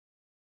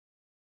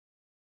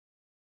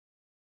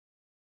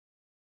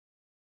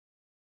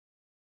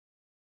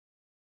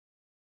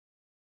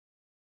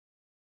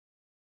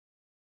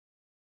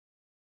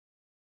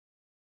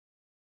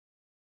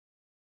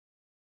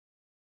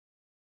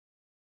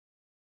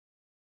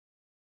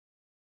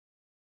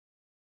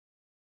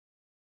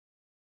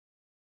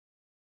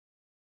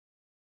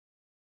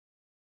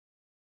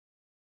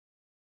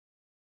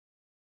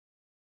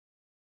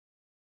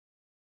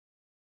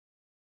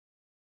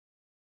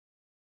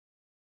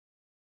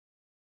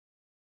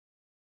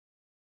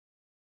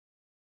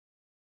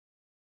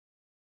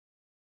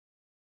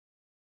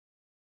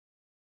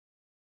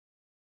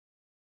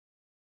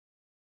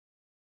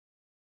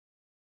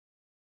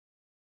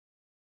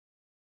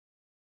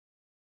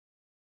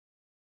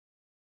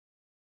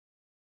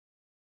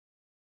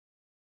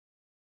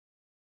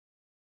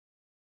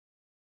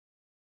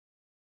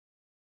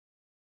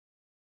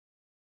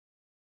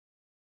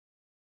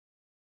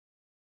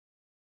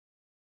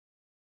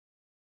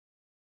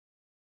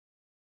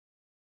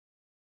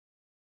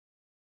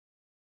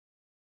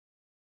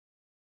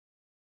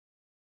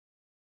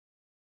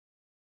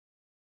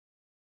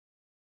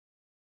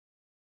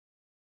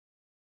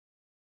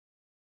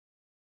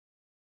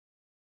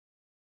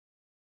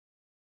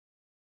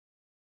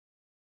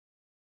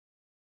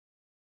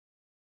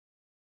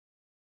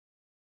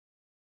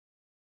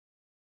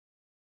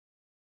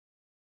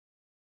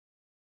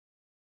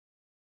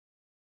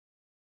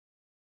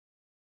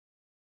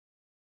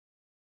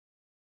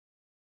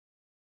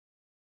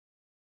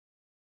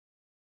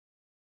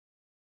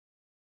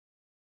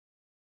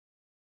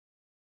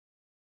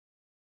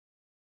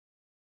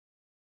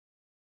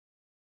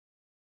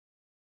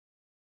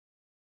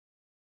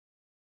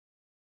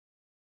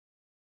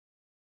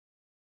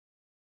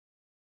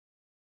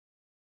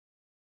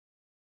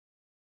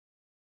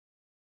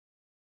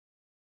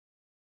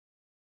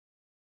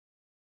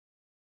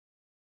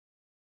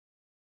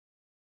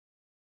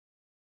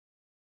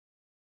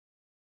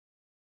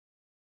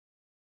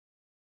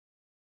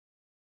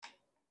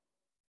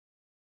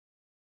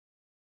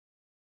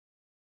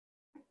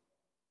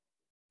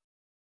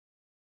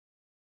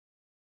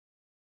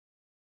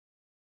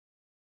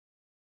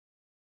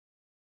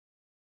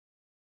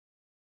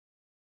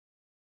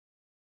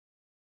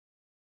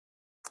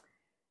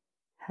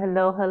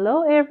Hello,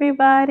 hello,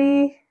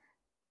 everybody.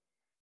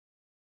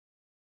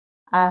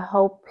 I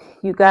hope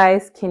you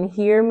guys can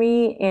hear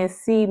me and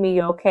see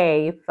me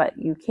okay. If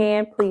you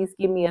can, please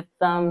give me a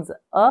thumbs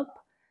up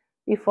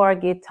before I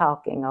get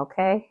talking,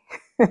 okay?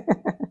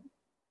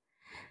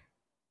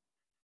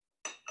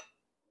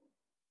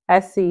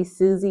 I see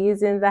Susie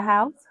is in the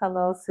house.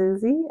 Hello,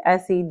 Susie. I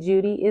see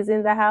Judy is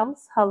in the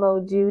house.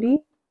 Hello,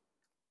 Judy.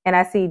 And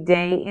I see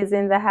Day is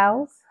in the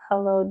house.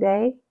 Hello,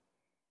 Day.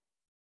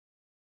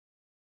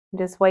 I'm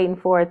just waiting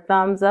for a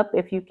thumbs up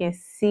if you can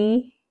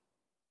see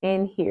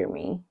and hear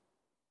me.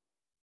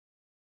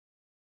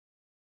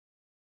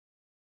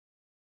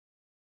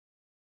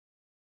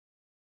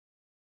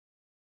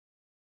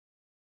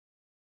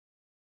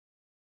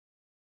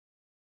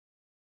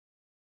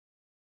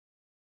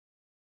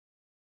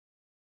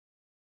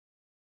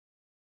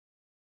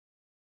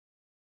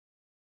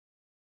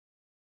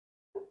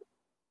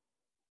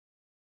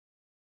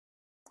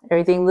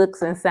 Everything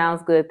looks and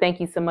sounds good. Thank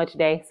you so much,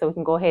 Day. So we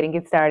can go ahead and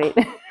get started.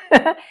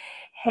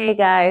 Hey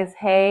guys,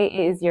 hey,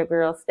 it is your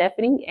girl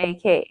Stephanie,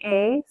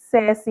 aka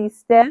Sassy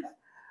Steph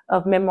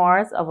of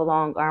Memoirs of a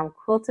Long Arm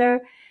Quilter.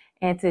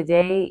 And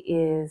today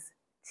is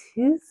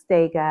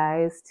Tuesday,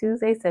 guys.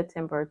 Tuesday,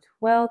 September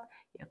 12th.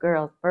 Your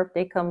girl's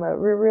birthday coming up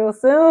real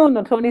soon,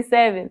 the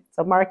 27th.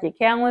 So mark your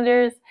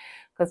calendars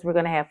because we're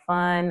going to have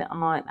fun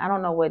on, I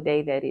don't know what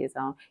day that is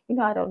on.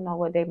 I don't know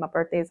what day my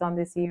birthday is on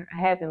this year. I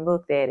haven't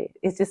looked at it.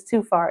 It's just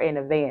too far in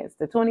advance.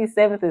 The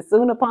 27th is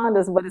soon upon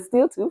us, but it's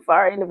still too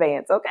far in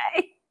advance,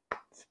 okay?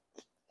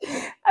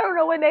 I don't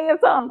know what day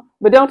it's on,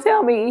 but don't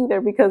tell me either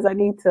because I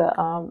need to,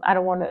 I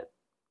don't want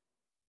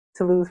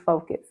to lose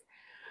focus.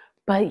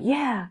 But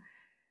yeah,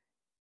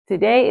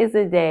 today is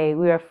the day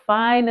we are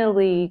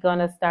finally going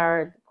to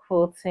start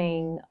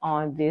quilting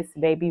on this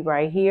baby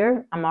right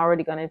here. I'm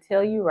already going to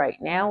tell you right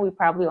now, we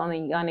probably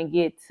only going to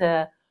get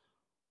to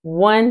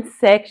one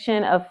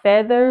section of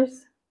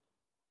feathers.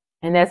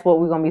 And that's what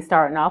we're going to be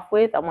starting off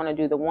with. I want to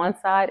do the one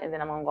side and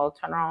then I'm going to go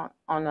turn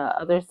on the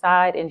other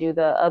side and do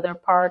the other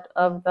part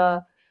of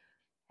the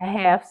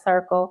half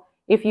circle.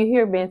 If you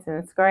hear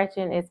Benson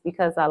scratching, it's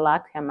because I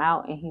locked him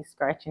out and he's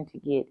scratching to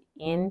get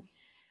in.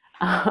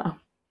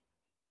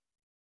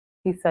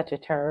 He's such a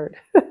turd.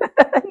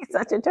 He's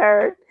such a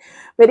turd.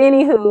 But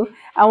anywho,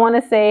 I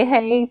want to say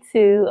hey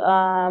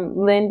to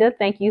Linda.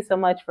 Thank you so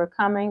much for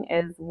coming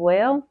as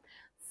well.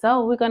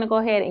 So we're going to go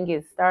ahead and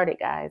get started,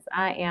 guys.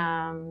 I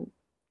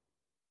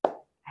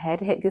had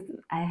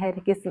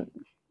to get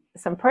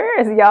some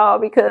prayers, y'all,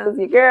 because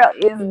your girl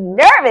is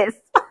nervous.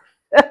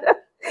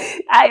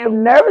 I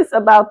am nervous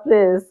about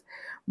this,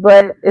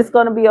 but it's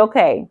going to be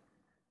okay.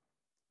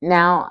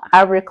 Now,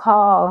 I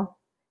recall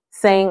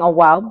saying a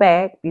while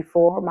back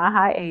before my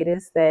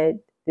hiatus that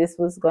this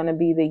was going to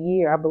be the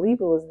year. I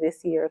believe it was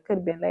this year. It could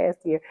have been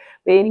last year.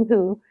 But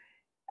anywho,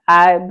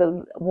 I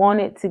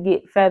wanted to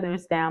get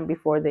feathers down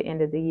before the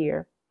end of the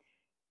year.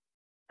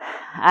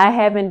 I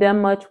haven't done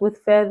much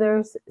with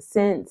feathers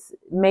since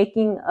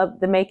making of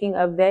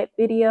that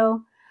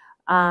video.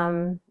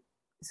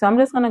 So I'm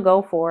just going to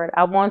go for it.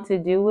 I want to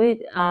do it.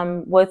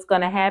 What's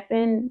going to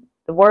happen,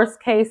 the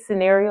worst case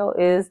scenario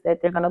is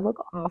that they're going to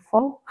look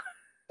awful.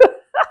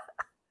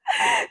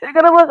 They're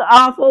going to look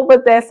awful,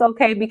 but that's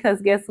okay because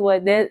guess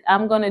what?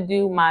 I'm going to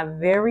do my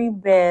very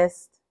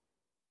best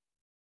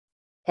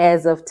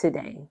as of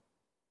today.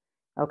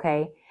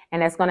 Okay?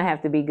 And that's going to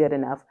have to be good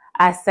enough.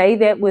 I say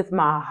that with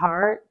my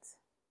heart.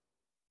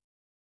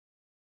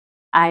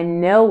 I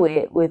know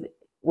it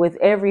with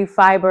every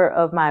fiber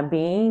of my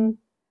being,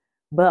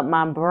 but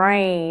my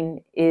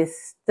brain is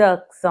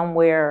stuck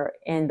somewhere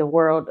in the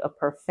world of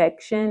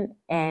perfection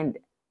and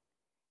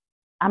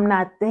I'm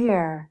not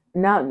there.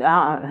 No,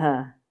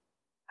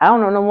 I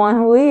don't know the one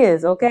who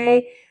is,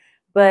 okay?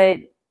 But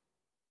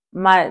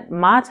my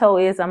motto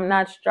is I'm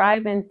not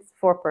striving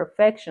for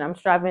perfection. I'm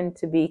striving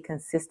to be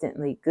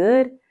consistently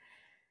good.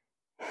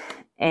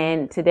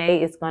 And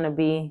today is going to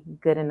be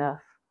good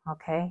enough,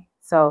 okay?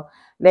 So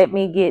let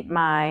me get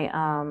my,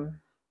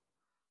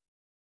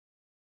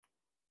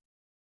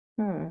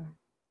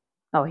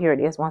 oh, here it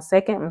is. 1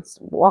 second. Let's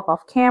walk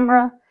off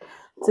camera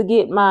to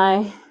get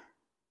my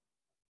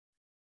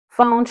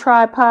phone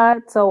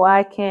tripod so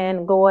I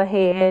can go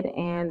ahead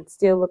and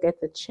still look at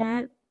the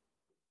chat.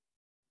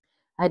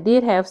 I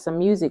did have some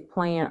music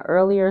playing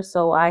earlier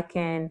so I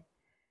can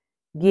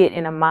get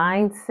in a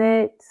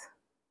mindset.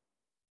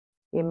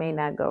 It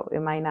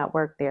might not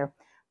work there.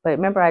 But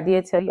remember, I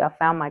did tell you I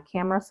found my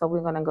camera, so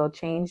we're going to go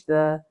change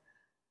the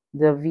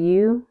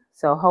view.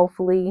 So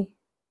hopefully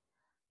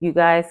you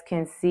guys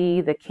can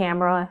see the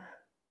camera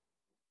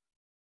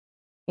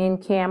in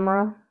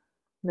camera.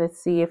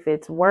 Let's see if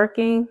it's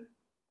working.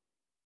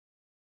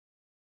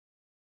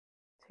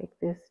 Take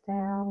this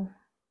down.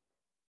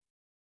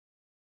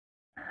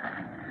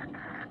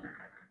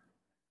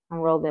 I'm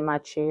rolled in my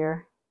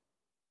chair.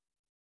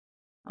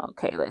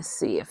 Okay, let's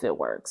see if it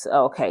works.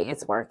 Okay,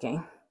 it's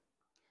working.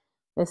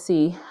 Let's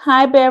see.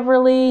 Hi,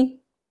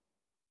 Beverly.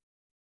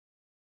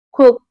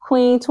 Quilt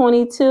Queen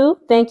 22.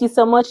 Thank you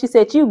so much. She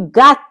said, you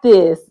got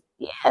this.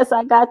 Yes,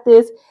 I got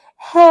this.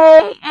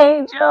 Hey,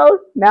 Angel.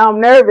 Now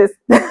I'm nervous.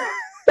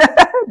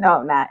 No,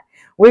 I'm not.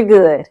 We're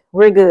good.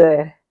 We're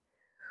good.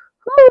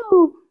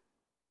 Woo.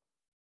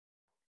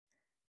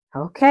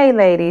 Okay,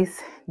 ladies,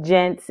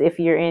 gents, if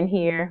you're in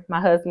here, my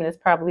husband is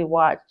probably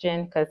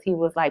watching because he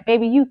was like,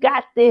 baby, you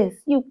got this.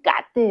 You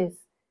got this.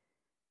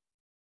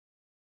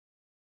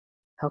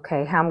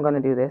 Okay, how I'm going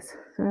to do this?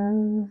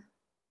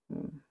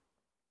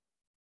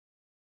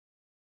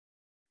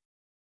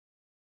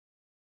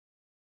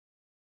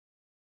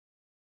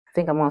 I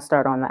think I'm going to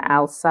start on the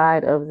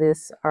outside of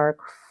this arc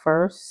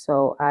first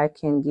so I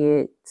can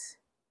get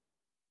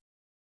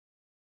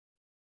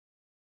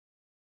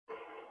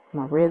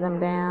my rhythm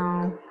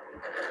down.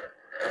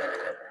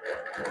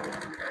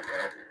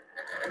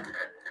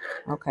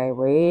 Okay,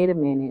 wait a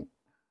minute.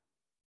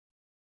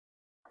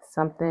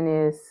 Something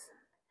is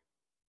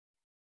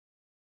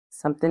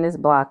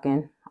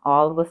blocking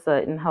all of a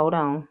sudden. Hold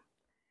on.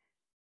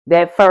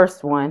 That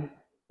first one,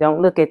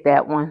 don't look at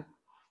that one.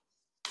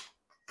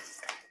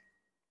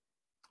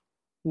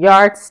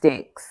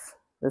 Yardsticks.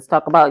 Let's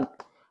talk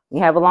about,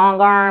 you have a long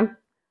arm.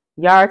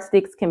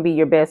 Yardsticks can be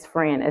your best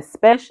friend,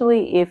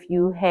 especially if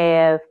you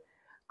have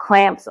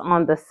clamps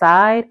on the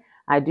side.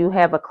 I do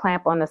have a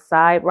clamp on the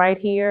side right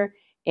here,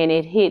 and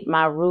it hit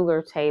my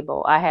ruler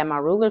table. I had my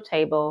ruler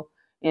table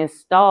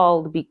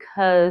installed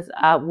because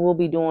I will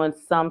be doing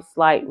some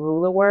slight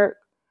ruler work,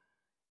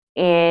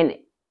 and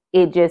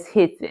it just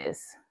hit this.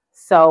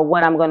 So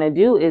what I'm going to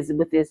do is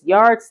with this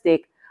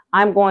yardstick,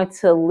 I'm going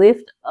to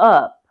lift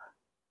up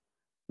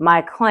my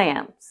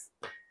clamps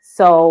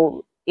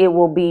so it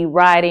will be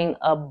riding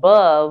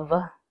above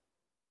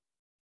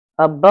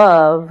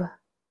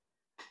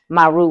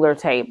my ruler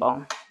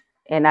table.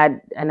 And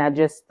I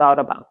just thought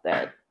about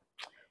that.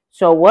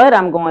 So what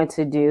I'm going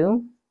to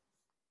do,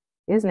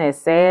 isn't it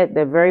sad?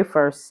 The very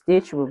first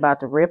stitch we're about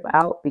to rip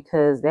out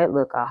because that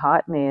looked a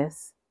hot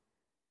mess.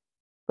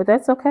 But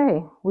that's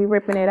okay. We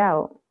ripping it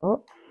out.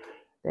 Oh,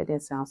 that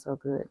didn't sound so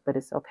good, but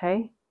it's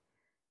okay.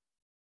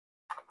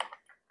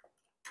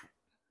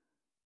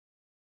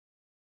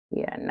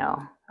 Yeah, no,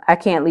 I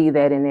can't leave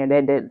that in there.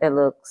 That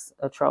looks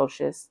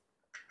atrocious.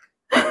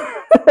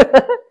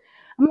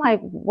 I'm like,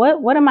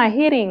 what am I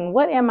hitting?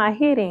 What am I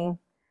hitting?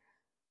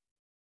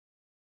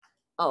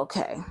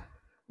 Okay.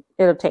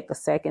 It'll take a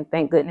second.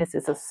 Thank goodness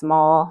it's a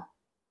small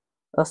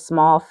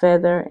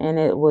feather, and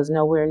it was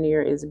nowhere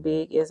near as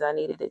big as I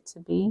needed it to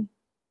be.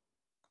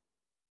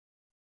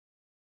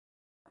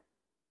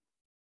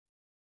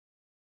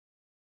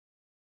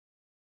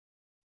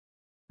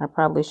 I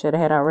probably should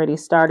have had already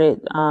started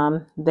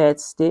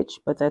that stitch,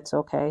 but that's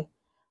okay.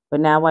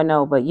 But now I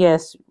know. But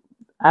yes,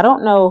 I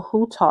don't know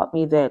who taught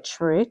me that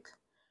trick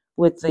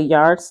with the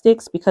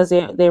yardsticks because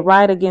they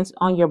ride against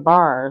on your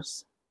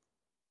bars.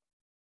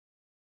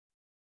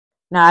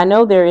 Now I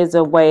know there is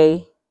a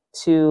way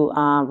to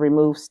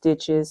remove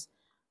stitches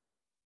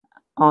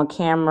on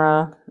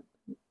camera.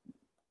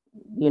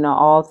 You know,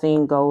 all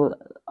things go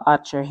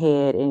out your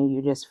head and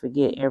you just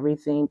forget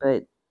everything,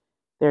 but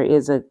there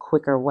is a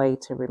quicker way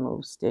to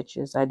remove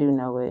stitches. I do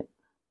know it.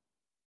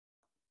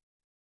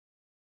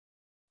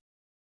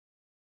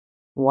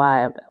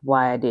 Why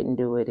I didn't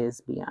do it is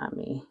beyond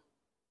me.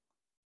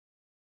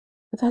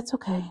 But that's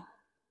okay.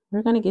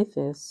 We're going to get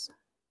this.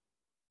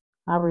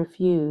 I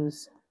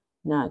refuse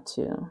not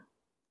to.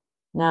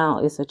 Now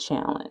it's a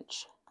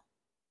challenge.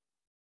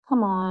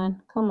 Come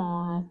on, come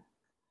on.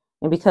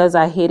 And because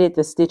I hit it,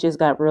 the stitches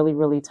got really,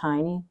 really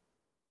tiny.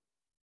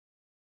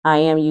 I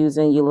am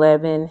using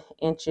 11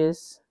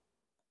 inches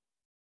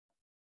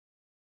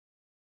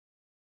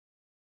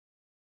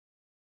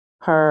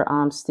per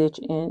stitch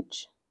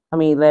inch. I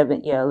mean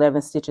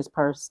 11 stitches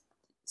per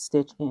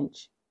stitch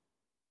inch.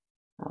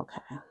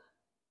 Okay.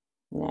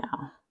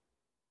 Now,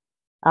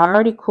 I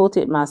already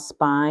quilted my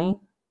spine.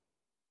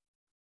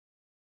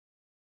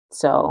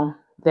 So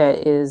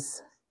that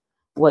is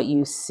what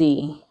you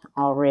see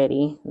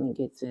already. Let me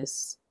get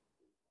this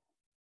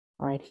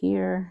right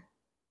here.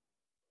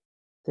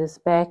 This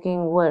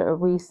backing, what are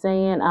we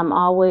saying? I'm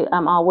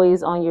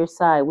always on your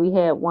side. We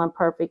had one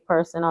perfect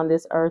person on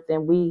this earth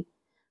and we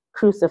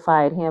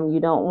crucified him.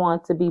 You don't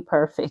want to be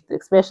perfect,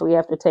 especially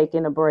after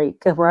taking a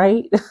break,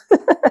 right?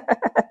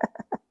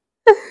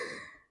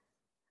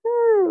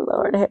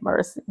 Lord have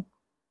mercy.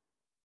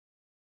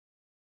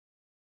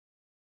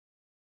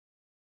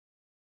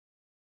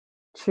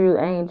 True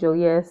Angel,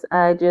 yes.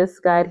 I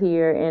just got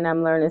here and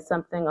I'm learning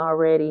something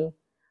already.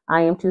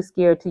 I am too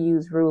scared to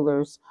use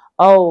rulers.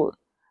 Oh,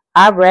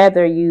 I'd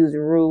rather use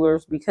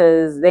rulers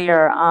because they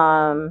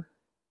are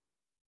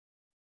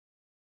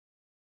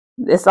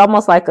it's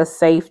almost like a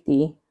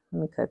safety.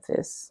 Let me cut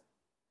this.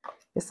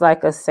 It's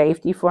like a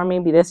safety for me,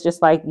 but it's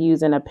just like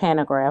using a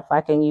pantograph.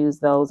 I can use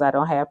those. I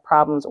don't have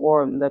problems.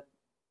 Or the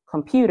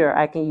computer,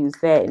 I can use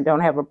that and don't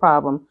have a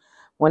problem.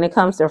 When it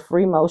comes to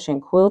free motion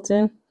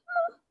quilting,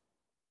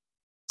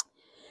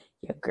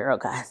 your girl,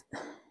 guys,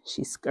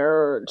 she's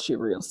scared. She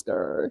real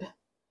scared.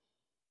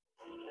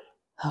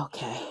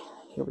 Okay,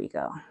 here we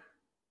go.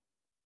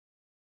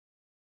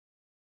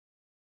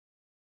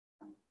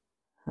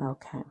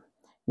 Okay,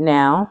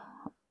 now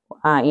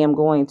I am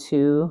going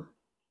to,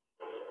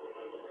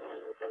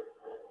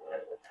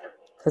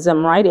 because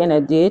I'm right in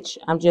a ditch,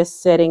 I'm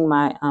just setting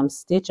my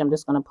stitch. I'm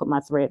just going to put my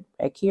thread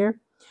back here.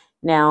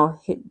 Now,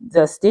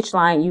 the stitch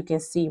line you can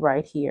see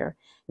right here.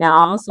 Now,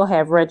 I also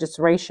have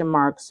registration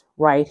marks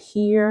right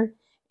here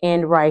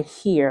and right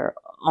here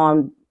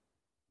on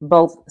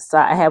both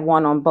sides. I have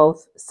one on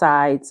both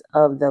sides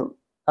of the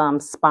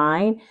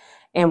spine.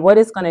 And what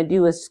it's going to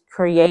do is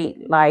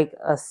create like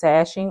a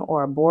sashing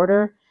or a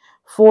border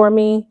for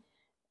me.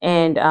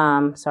 And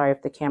sorry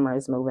if the camera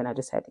is moving. I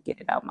just had to get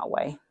it out of my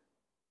way.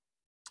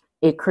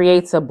 It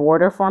creates a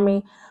border for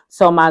me.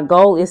 So my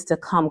goal is to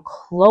come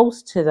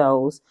close to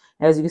those.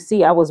 As you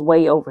see, I was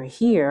way over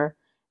here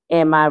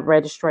and my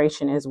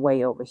registration is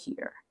way over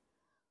here.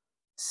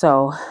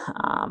 So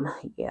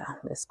yeah,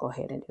 let's go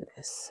ahead and do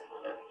this.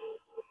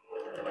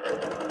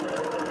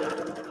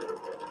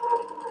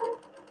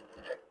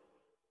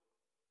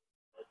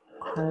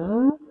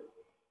 Okay.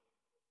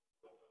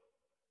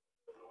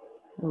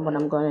 And what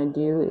I'm going to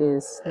do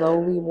is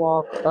slowly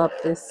walk up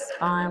this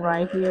spine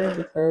right here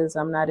because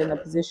I'm not in a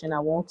position I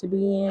want to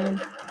be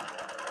in.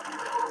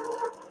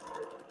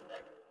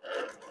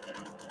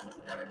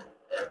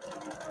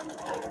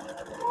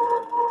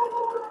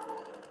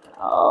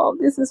 Oh,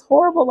 this is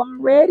horrible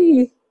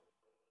already.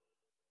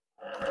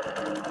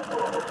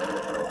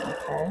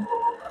 Okay.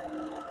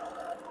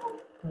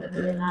 But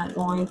we're not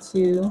going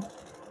to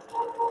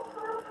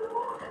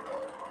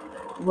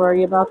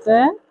worry about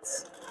that.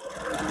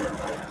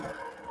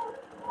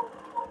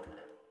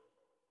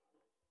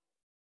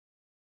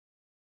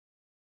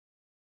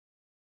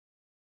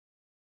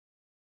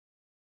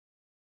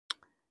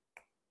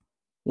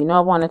 You know,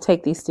 I want to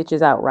take these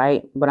stitches out,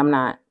 right? But I'm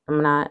not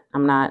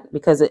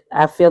because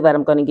I feel that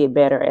I'm going to get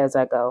better as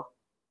I go.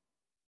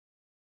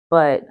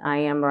 But I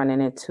am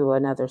running into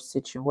another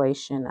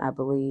situation, I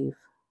believe.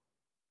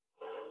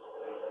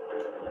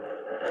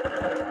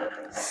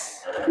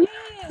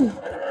 Yay.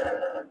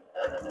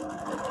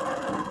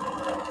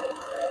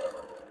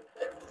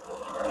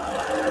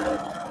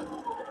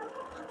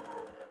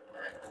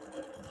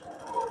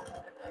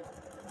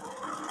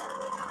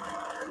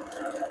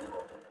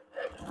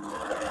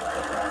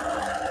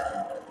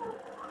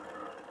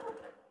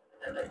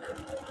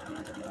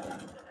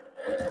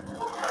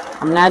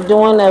 I'm not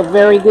doing a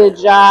very good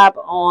job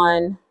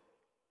on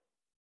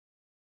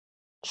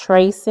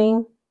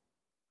tracing.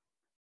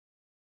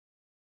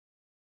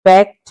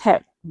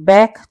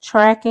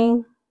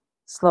 Backtracking.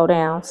 Slow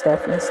down,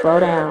 Stephanie. Slow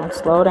down.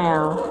 Slow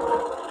down.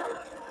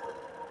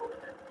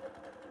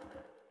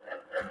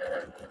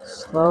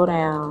 Slow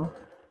down.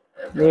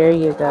 There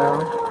you go.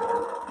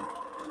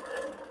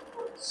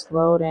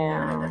 Slow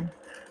down.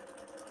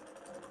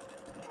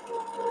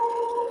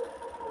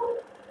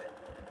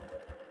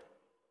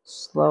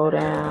 Slow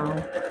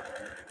down.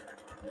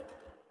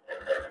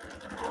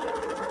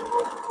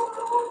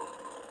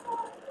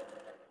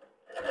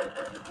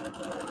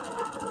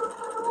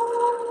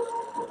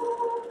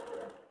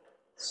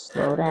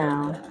 Slow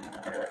down.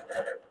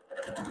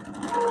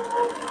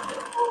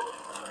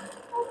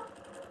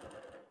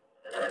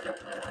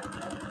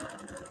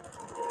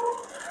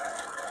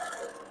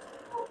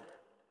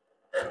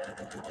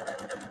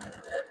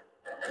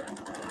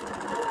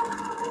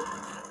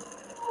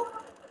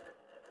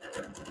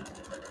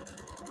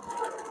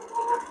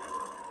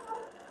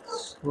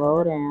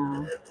 Slow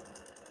down.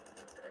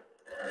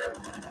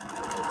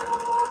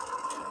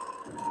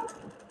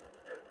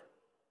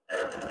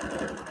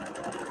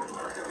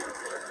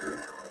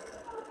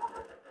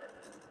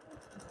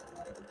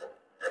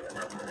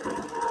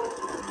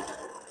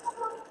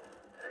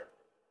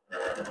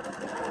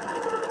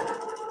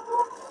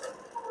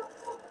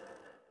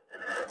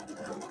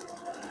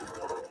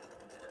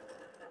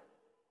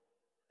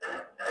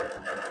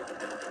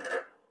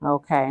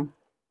 Okay.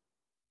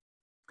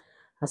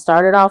 I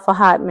started off a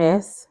hot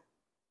mess.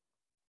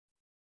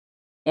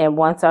 And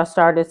once I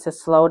started to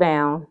slow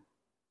down,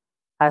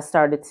 I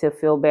started to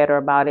feel better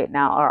about it.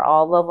 Now, are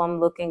all of them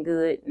looking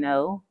good?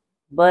 No.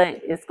 But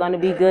it's going to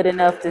be good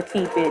enough to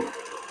keep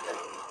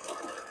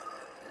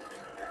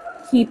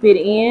it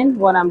in.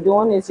 What I'm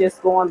doing is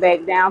just going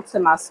back down to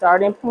my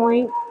starting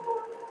point.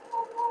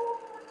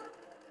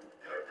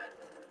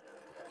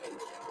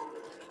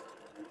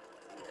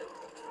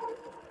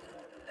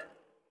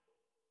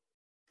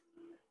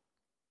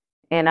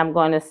 And I'm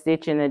going to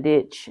stitch in the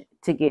ditch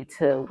to get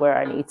to where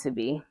I need to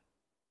be.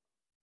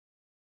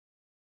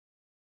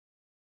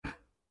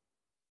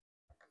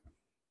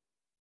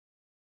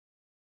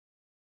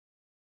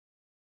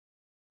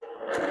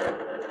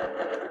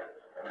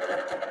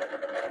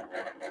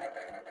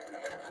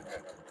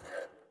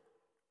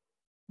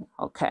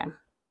 Okay.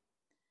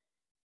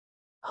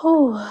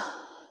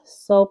 Oh,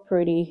 so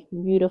pretty,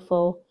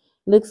 beautiful.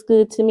 Looks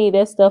good to me.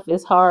 That stuff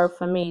is hard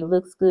for me.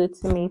 Looks good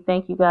to me.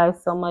 Thank you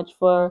guys so much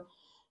for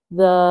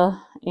the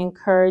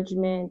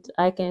encouragement.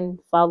 I can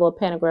follow a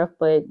pantograph,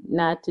 but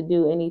not to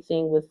do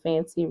anything with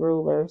fancy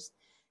rulers.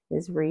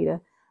 Is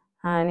Rita.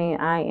 Honey,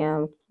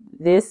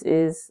 this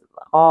is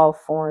all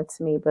foreign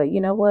to me, but you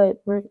know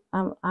what?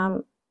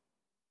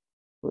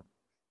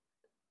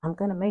 I'm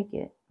going to make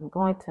it. I'm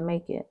going to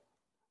make it.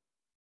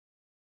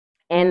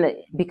 And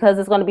because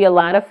it's going to be a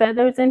lot of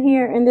feathers in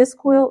here in this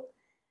quilt,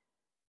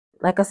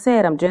 like I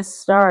said, I'm just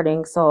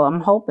starting. So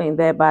I'm hoping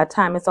that by the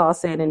time it's all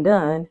said and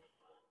done,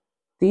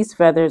 these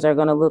feathers are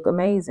going to look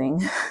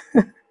amazing.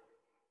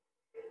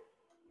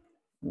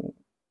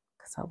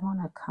 Because I want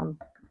to come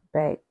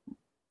back,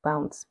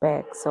 bounce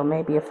back. So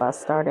maybe if I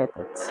start at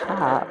the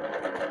top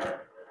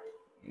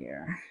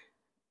here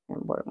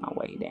and work my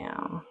way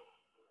down.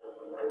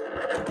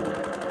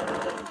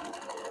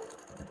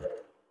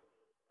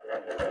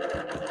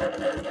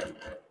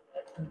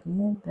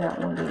 Again, that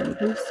one didn't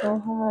do so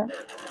hot.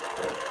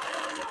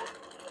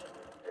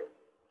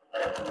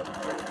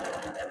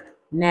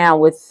 Now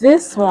with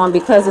this one,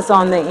 because it's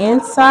on the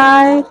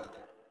inside,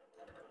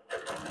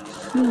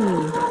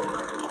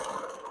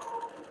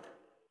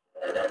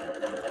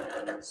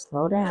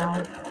 slow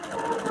down.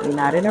 You're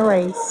not in a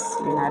race.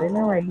 You're not in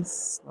a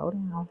race. Slow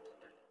down.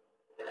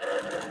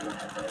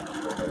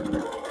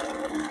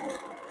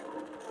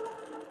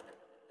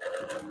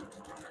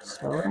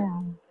 Slow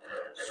down.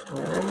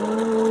 Slow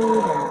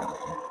down.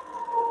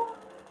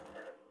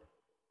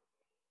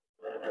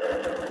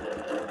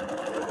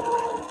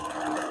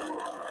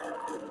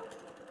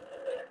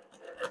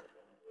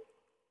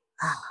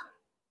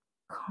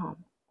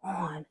 Come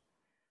on.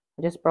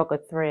 I just broke a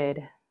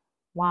thread.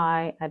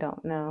 Why? I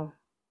don't know.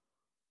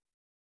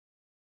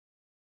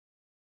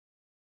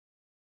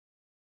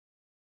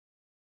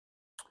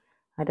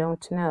 I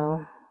don't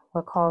know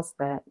what caused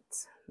that.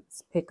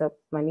 Let's pick up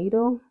my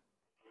needle.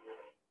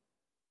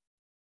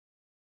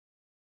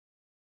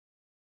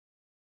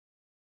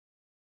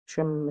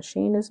 Sure my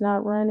machine is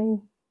not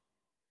running.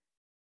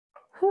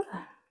 Of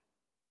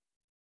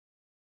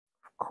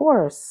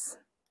course.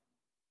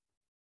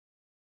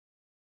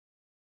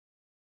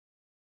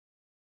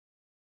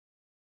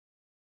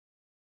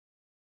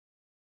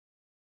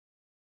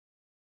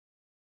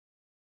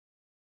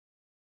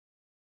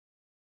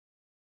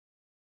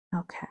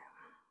 Okay.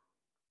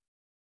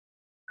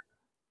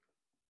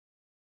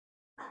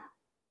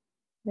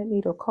 That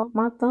needle caught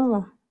my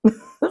thumb. Okay,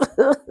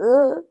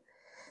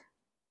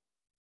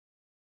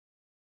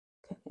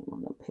 I'm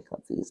gonna pick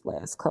up these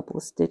last couple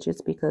of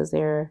stitches because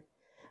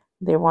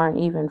they weren't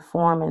even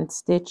forming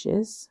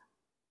stitches.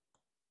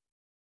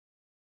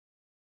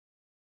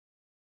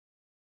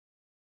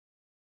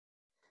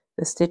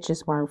 The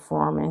stitches weren't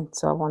forming,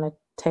 so I want to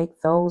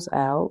take those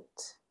out.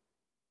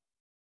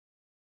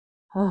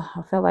 Oh,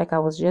 I felt like I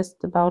was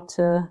just about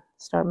to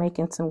start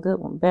making some good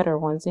ones, better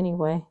ones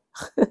anyway.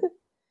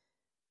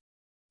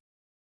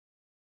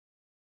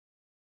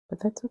 But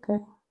that's okay.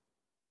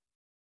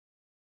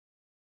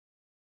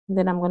 And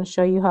then I'm going to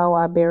show you how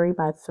I bury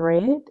my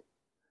thread.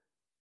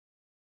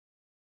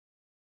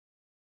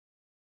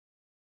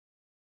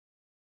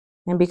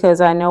 And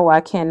because I know I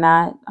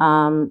cannot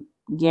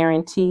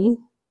guarantee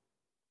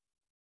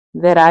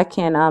that I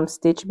can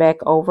stitch back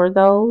over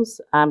those,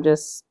 I'm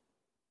just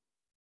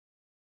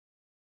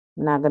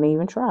not going to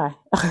even try.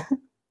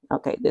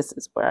 Okay, this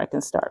is where I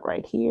can start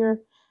right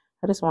here.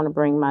 I just want to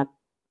bring my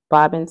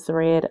bobbin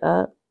thread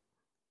up.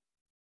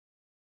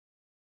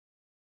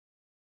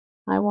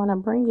 I want to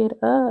bring it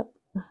up.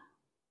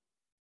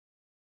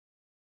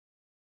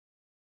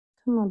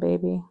 Come on,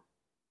 baby.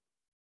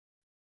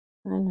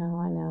 I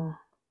know, I know.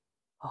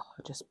 Oh,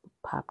 I just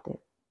popped it.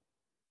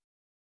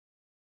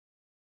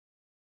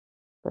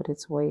 But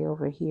it's way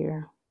over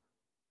here.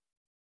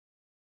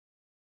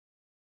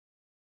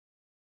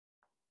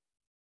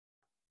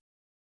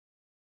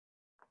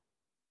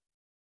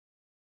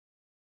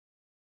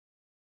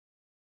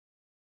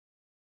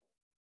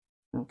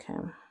 Okay,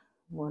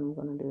 what I'm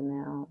going to do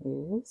now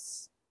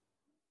is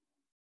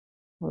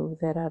move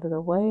that out of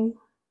the way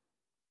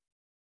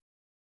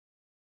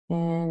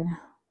and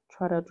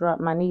try to drop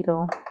my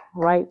needle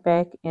right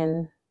back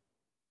in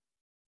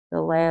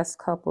the last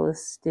couple of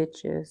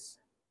stitches.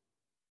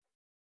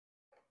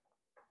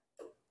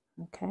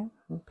 Okay,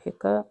 and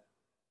pick up.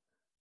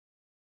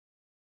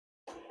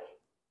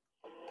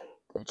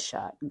 Good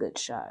shot, good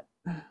shot.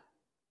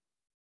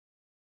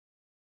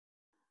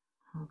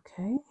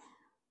 Okay.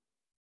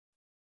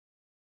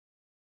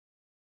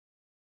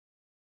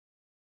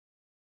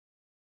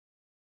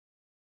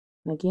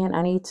 Again,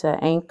 I need to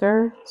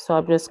anchor, so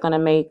I'm just going to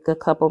make a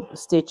couple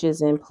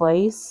stitches in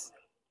place.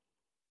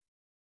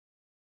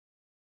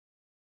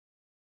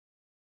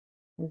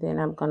 And then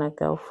I'm going to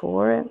go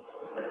for it.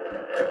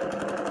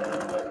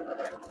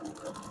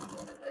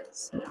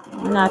 It's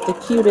not the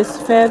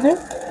cutest feather,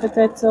 but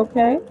that's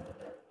okay.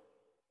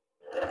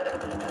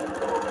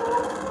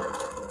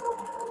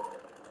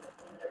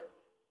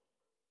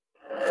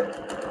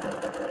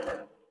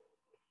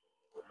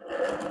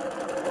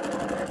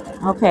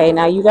 Okay,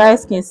 now you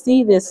guys can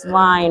see this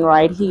line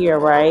right here,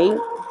 right?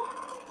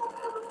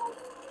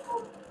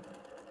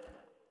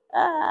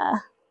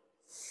 Ah,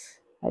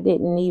 I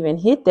didn't even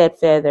hit that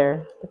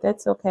feather, but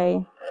that's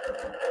okay.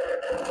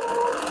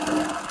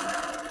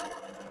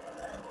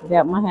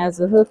 That one has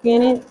a hook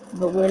in it,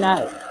 but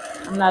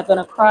I'm not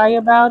gonna cry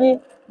about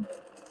it.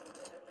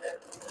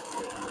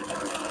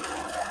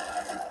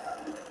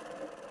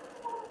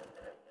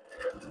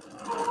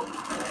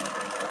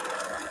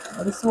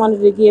 I just wanted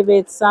to give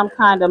it some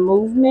kind of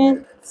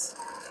movement.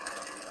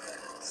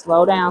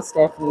 Slow down,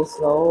 Stephanie.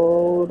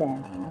 Slow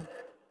down.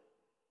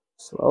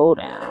 Slow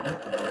down.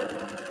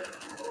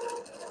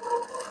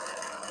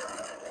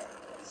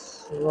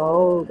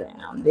 Slow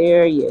down.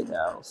 There you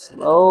go.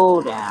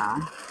 Slow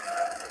down.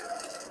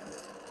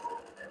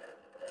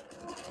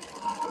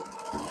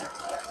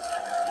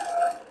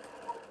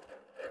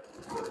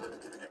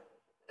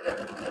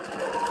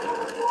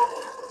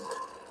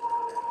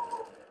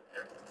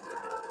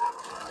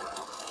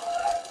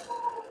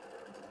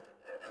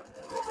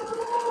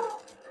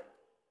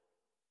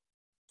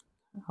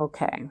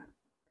 Okay.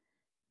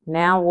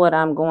 Now what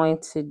I'm going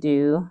to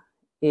do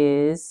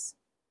is,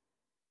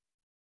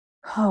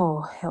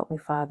 oh, help me,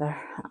 Father.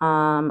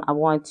 I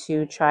want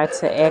to try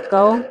to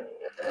echo.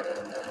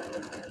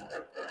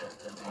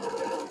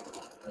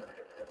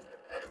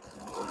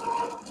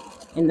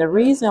 And the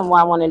reason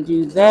why I want to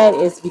do that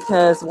is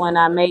because when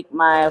I make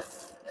my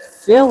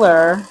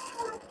filler,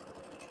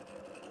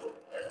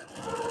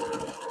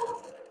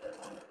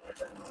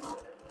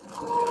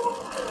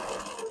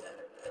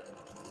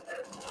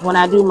 when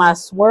I do my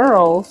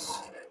swirls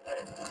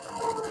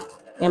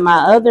in my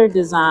other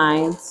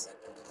designs,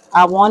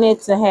 I wanted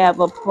to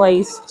have a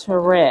place to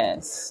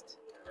rest,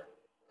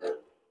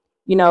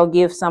 you know,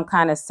 give some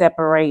kind of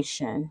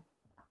separation.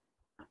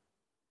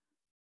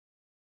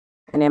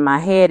 And in my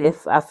head,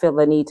 if I feel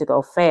the need to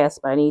go fast,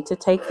 but I need to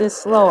take this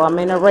slow. I'm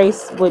in a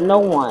race with no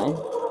one.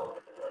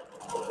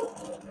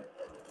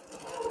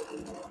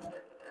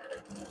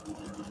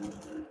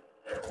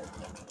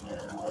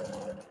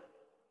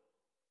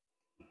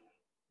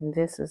 And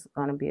this is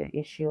going to be an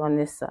issue on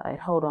this side.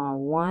 Hold on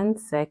 1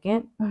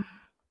 second.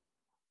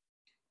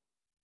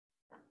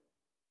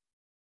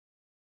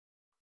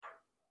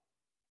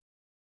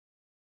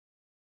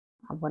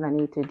 What I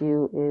need to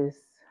do is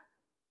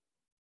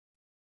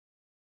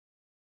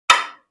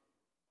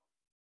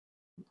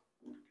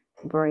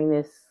bring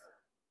this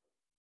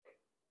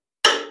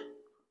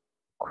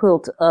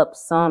quilt up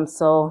some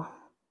so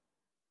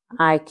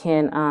I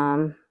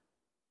can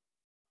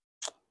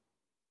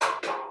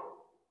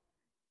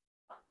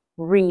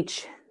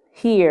reach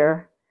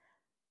here.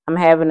 I'm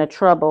having a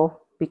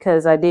trouble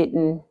because I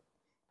didn't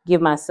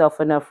give myself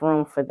enough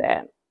room for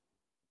that.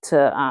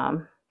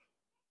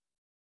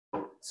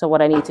 So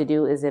what I need to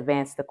do is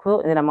advance the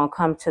quilt, and then I'm gonna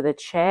come to the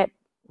chat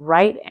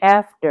right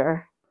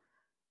after,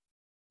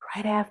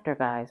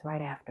 guys,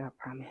 right after, I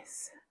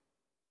promise.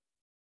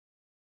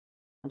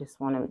 I just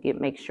want to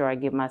make sure I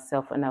give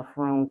myself enough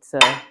room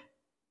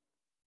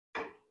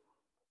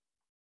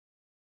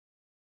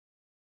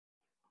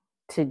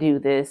to do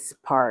this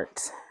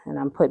part. And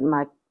I'm putting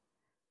my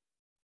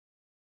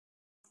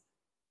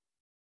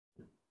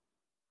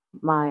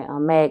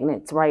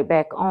magnets right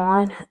back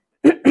on.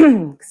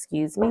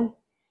 Excuse me.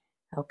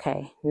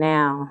 Okay,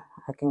 now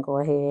I can go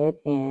ahead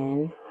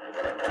and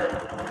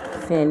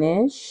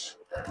finish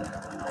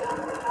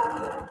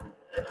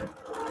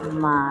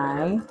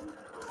my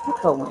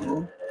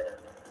echoing.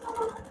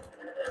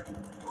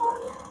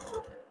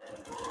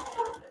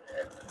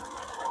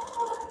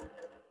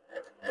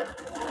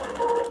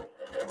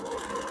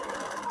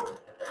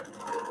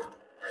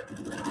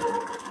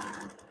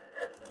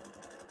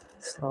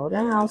 Slow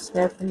down,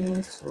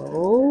 Stephanie.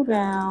 Slow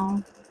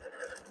down.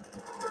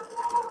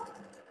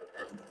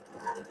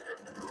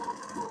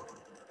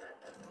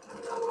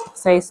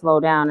 Say slow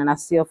down, and I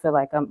still feel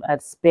like I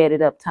sped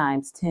it up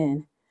times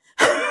 10.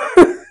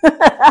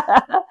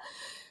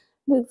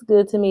 Looks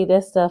good to me.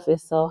 That stuff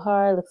is so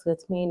hard. Looks good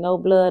to me. No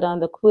blood on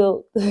the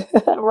quilt,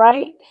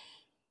 right?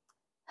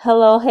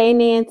 Hello. Hey,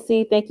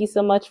 Nancy. Thank you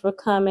so much for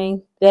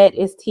coming. That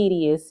is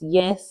tedious.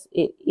 Yes,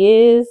 it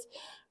is.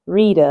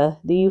 Rita,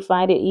 do you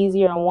find it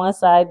easier on one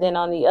side than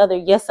on the other?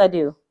 Yes, I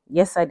do.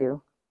 Yes, I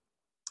do.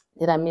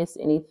 Did I miss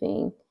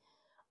anything?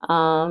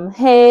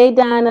 Hey,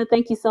 Donna.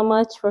 Thank you so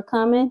much for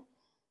coming.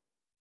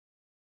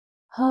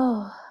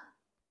 Oh.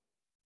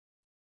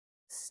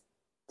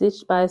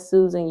 Stitched by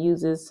Susan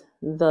uses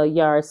the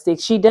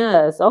yardstick. She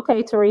does.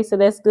 Okay, Teresa,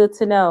 that's good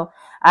to know.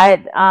 I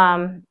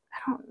don't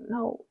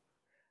know.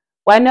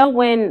 Well, I know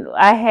when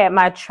I had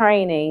my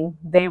training,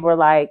 they were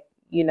like,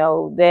 you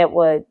know, that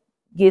would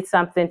get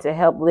something to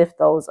help lift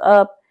those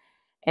up.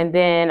 And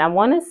then I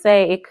want to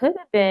say it could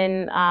have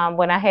been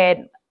when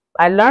I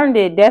learned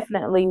it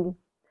definitely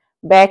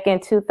back in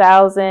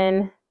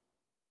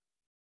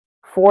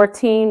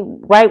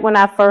 2014, right when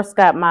I first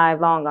got my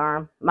long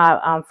arm,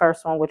 my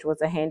first one, which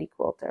was a handy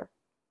quilter.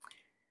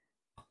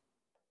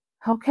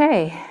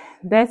 Okay,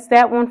 that's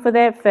that one for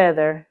that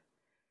feather.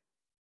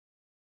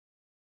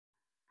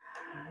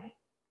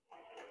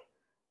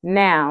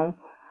 Now,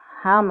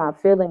 how am I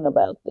feeling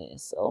about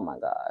this? Oh my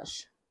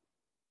gosh.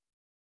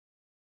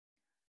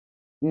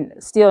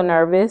 Still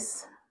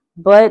nervous,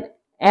 but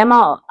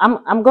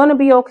I'm going to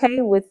be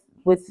okay with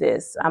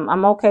this.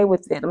 I'm okay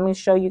with it. Let me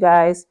show you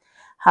guys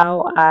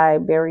how I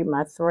bury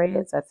my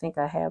threads. I think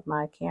I have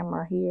my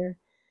camera here.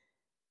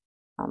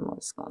 I'm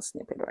just going to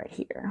snip it right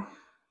here.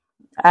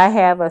 I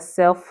have a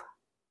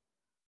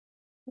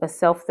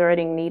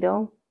self-threading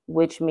needle.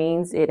 which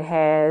means it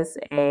has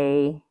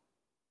a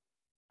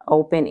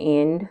open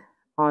end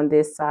on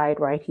this side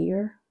right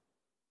here.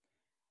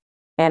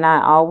 And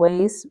I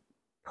always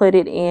put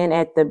it in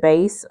at the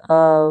base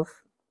of,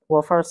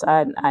 well, first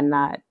I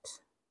knot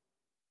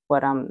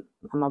what I'm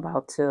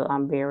about to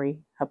bury.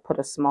 I put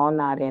a small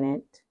knot in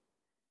it.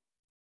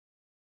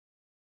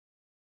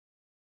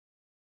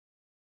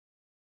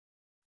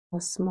 A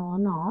small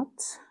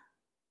knot.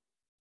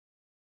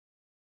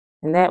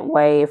 And that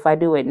way, if I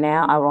do it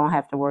now, I won't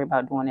have to worry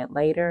about doing it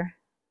later.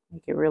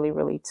 Make it really,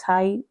 really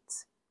tight.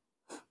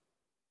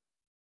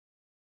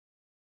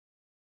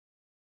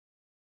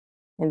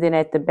 And then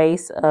at the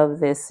base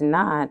of this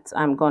knot,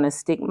 I'm going to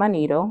stick my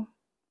needle.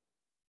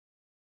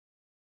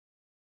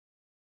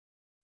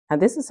 Now,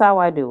 this is how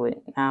I do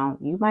it. Now,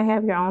 you might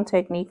have your own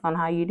technique on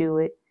how you do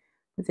it,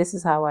 but this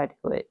is how I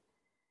do it.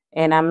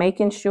 And I'm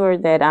making sure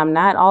that I'm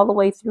not all the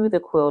way through the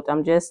quilt.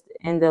 I'm just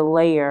in the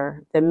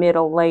layer, the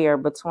middle layer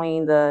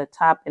between the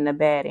top and the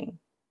batting.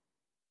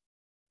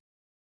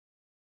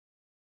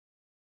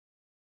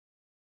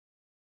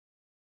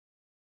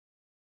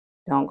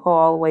 Don't go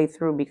all the way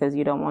through because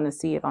you don't want to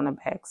see it on the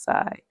back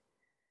side.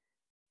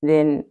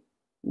 Then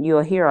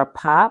you'll hear a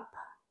pop.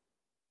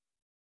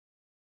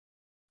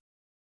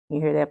 You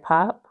hear that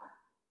pop?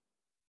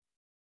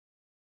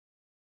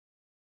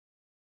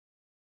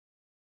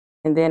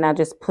 And then I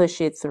just push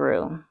it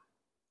through.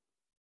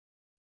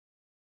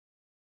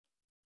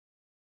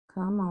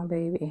 Come on,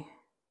 baby.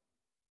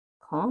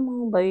 Come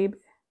on, baby.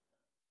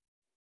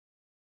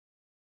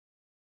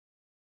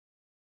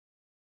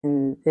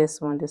 And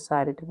this one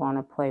decided to want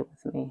to play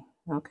with me.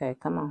 Okay,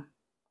 come on.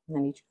 I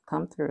need you to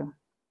come through.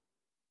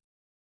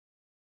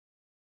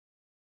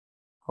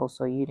 Oh,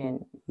 so you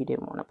didn't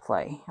want to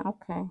play.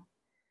 Okay.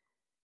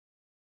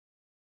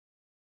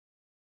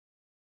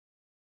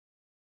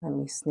 Let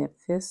me snip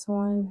this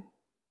one.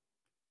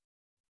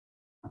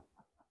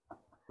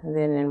 And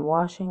then in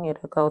washing,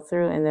 it'll go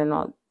through. And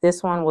then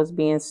this one was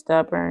being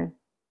stubborn.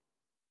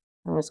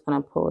 I'm just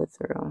going to pull it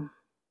through.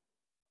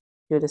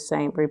 Do the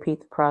same,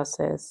 repeat the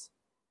process.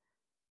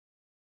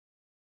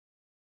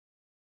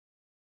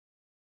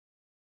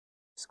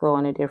 Just go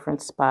in a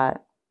different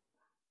spot.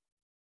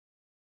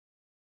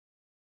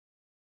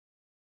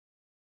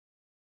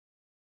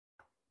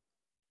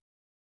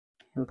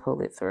 And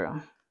pull it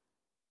through.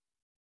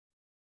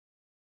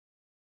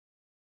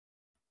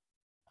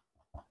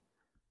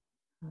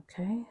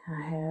 Okay,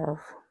 I have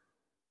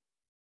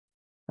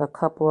a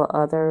couple of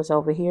others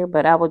over here,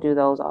 but I will do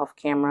those off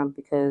camera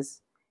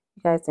because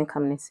you guys didn't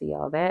come to see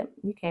all that.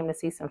 You came to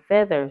see some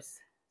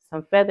feathers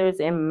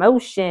in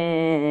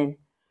motion.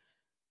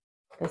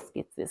 Let's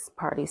get this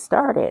party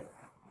started.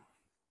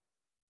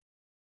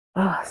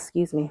 Oh,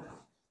 excuse me.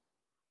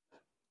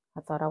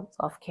 I thought I was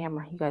off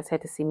camera. You guys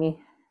had to see me.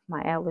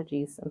 My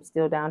allergies. I'm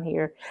still down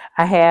here.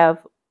 I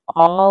have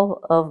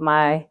all of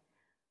my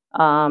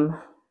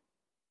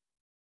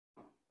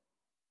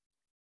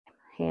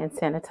hand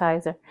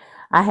sanitizer.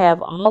 I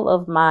have all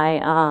of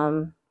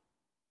my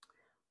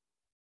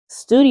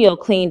studio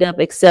cleaned up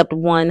except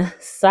one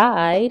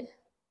side.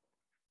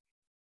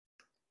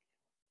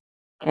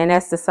 And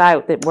that's the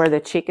side where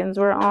the chickens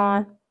were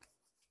on.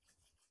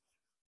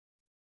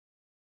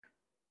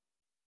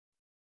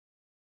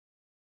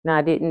 Now,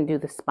 I didn't do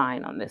the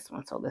spine on this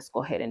one, so let's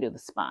go ahead and do the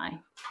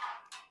spine.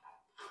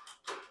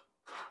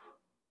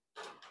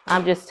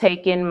 I'm just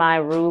taking my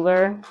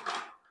ruler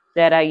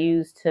that I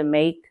use to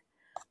make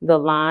the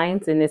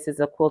lines, and this is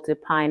a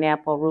quilted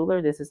pineapple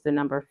ruler. This is the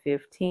number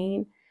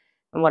 15.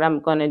 And what I'm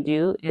going to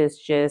do is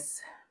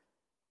just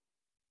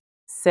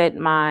set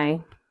my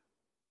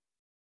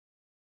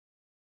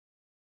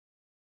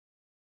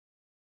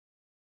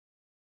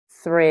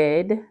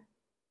thread.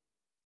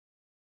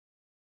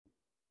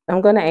 I'm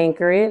going to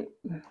anchor it,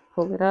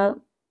 pull it up,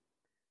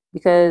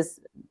 because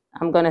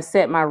I'm going to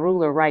set my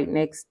ruler right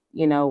next,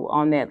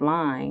 on that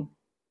line.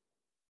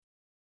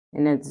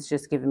 And it's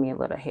just giving me a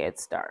little head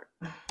start.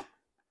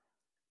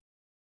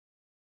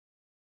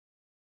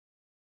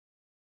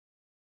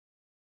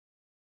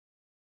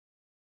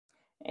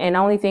 And the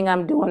only thing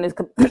I'm doing is,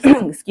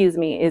 excuse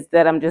me, is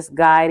that I'm just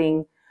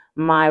guiding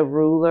my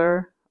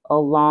ruler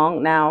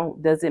along. Now,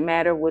 does it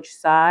matter which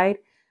side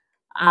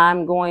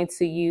I'm going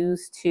to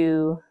use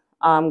to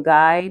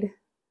guide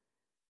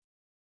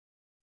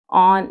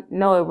on?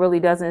 No, it really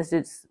doesn't.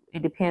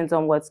 It depends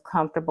on what's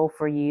comfortable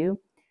for you.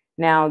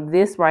 Now,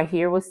 this right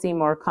here would seem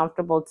more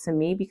comfortable to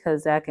me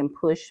because I can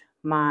push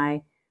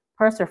my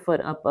purser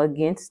foot up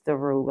against the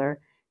ruler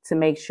to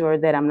make sure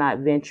that I'm not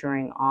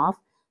venturing off.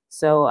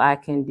 So I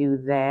can do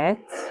that.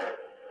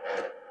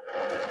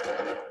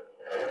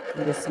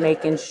 I'm just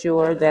making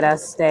sure that I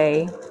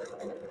stay,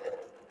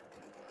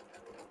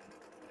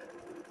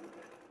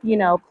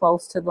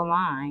 close to the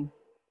line.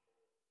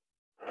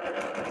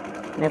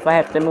 And if I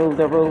have to move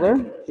the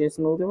ruler, just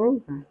move the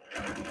ruler.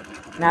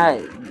 Now,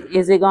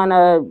 is it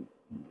gonna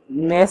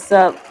mess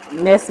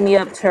me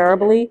up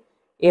terribly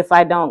if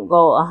I don't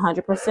go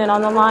 100%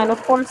 on the line?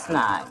 Of course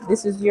not.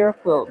 This is your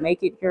quilt.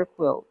 Make it your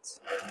quilt.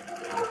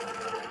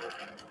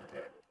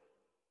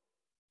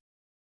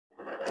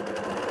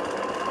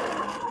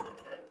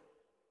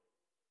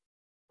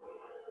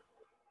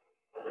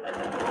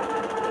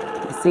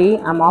 See,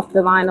 I'm off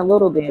the line a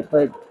little bit,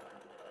 but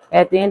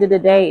at the end of the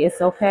day,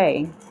 it's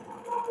okay.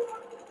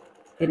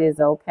 It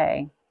is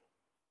okay.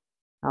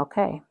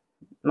 Okay,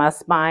 my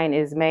spine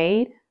is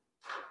made.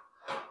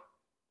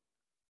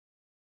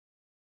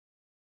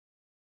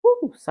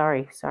 Woo,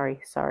 sorry.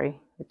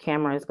 The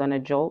camera is gonna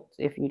jolt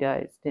if you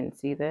guys didn't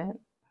see that.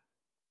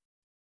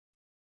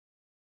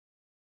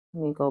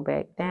 Let me go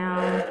back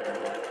down.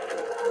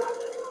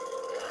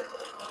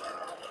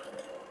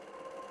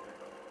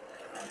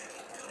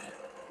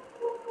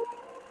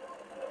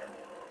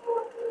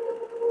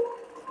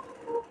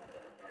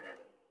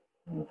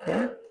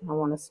 Okay, I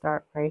want to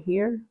start right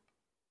here.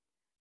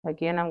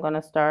 Again, I'm going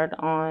to start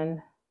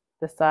on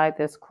the side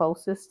that's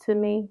closest to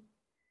me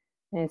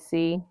and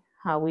see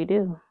how we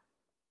do.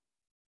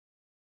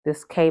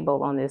 This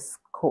cable on this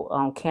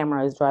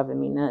camera is driving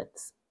me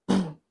nuts.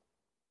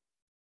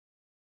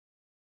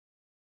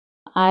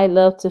 I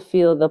love to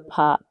feel the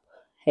pop,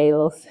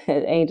 Halo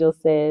says, Angel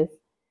says.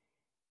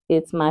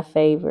 It's my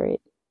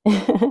favorite.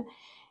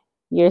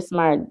 You're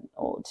smart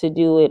to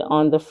do it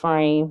on the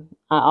frame.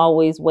 I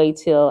always wait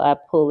till I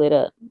pull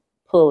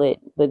it,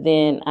 but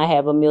then I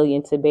have a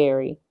million to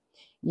bury.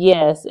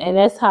 Yes, and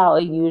that's how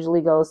it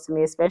usually goes to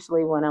me,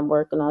 especially when I'm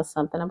working on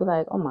something. I'll be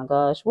like, oh my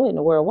gosh, what in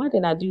the world? Why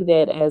didn't I do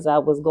that as I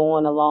was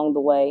going along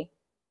the way?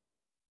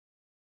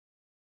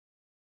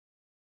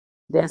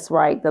 That's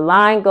right. The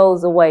line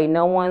goes away.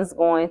 No one's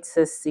going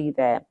to see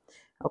that.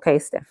 Okay,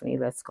 Stephanie,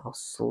 let's go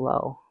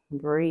slow.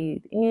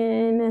 Breathe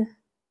in.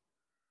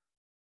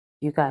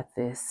 You got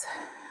this.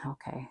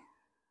 Okay.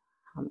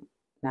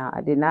 Now,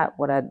 I did not,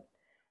 let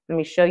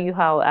me show you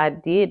how I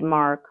did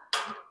mark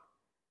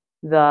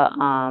the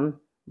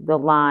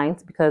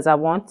lines, because I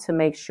want to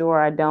make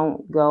sure I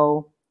don't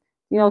go,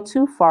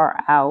 too far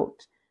out.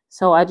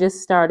 So I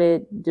just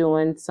started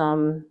doing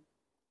some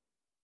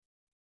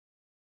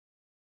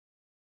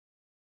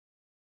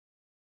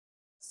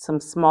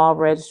small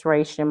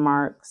registration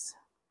marks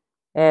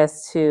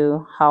as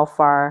to how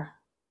far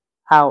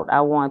out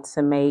I want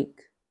to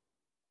make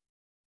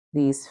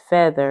these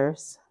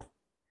feathers.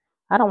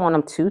 I don't want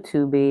them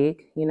too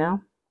big,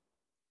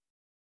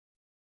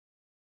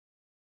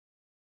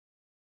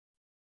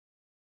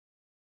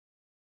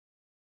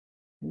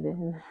 And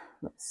then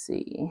let's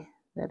see,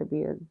 that'll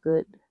be a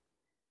good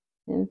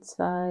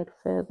inside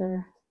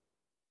feather.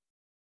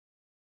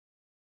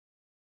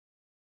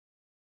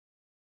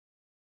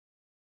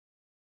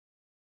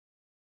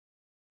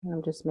 And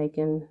I'm just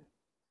making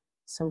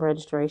some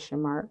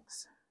registration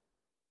marks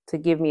to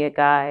give me a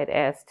guide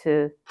as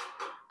to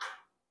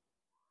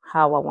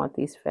how I want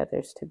these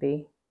feathers to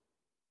be.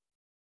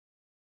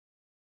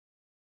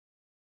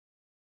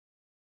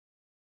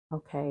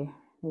 Okay,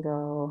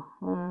 go.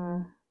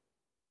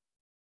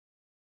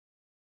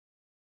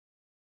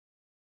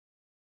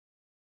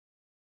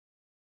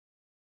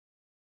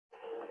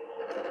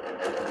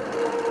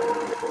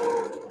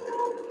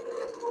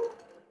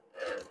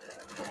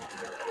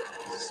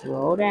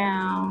 Slow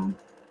down.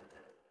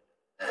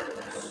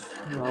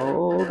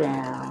 Slow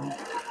down.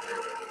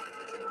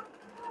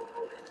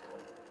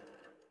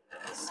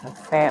 It's a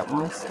fat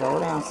one. Slow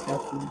down,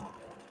 Stephanie.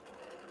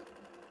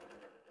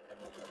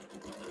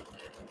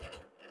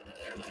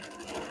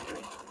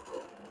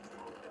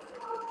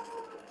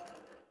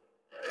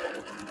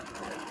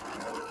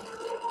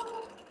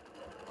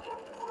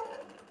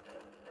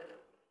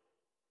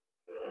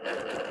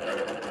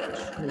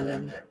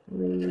 Two,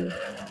 three.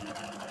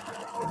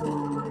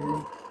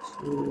 1,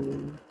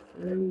 2,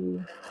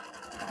 3.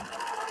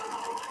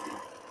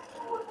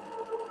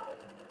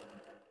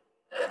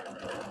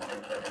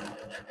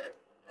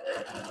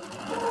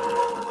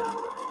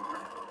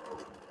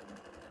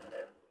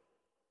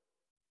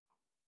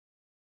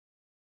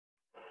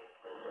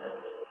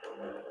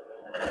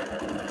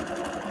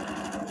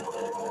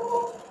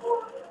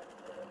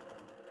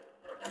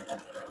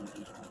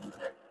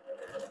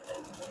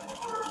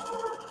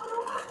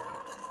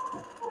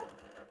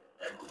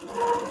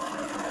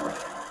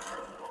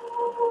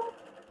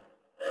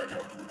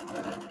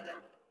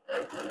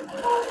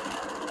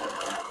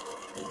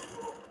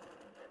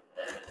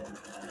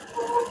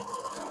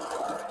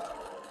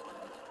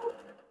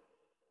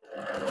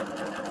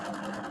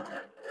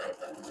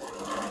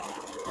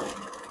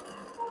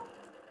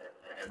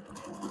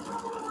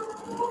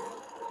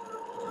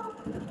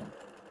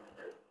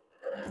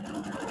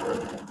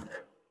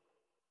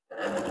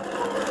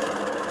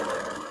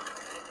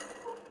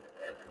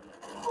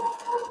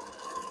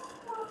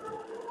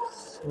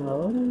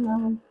 Slow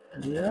down.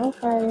 You're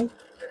okay.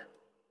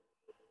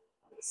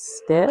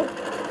 Step.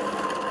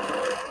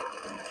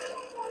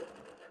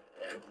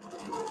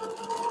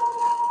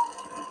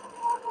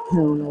 I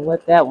don't know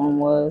what that one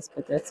was,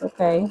 but that's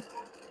okay.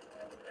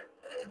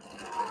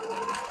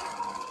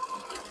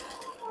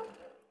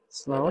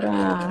 Slow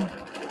down.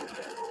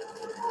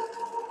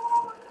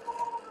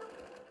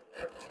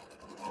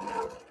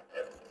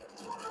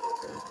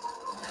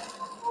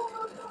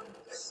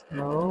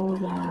 Slow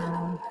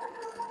down.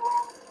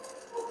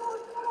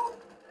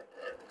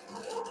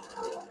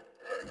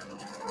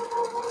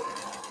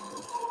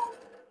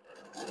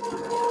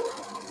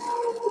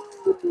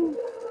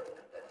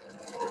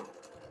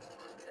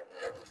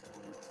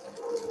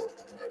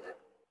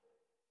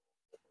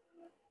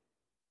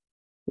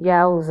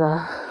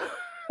 Yowza.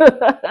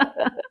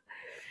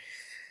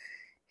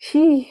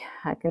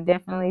 I can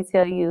definitely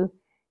tell you.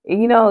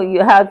 You know,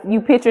 you how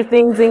you picture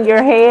things in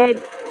your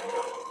head.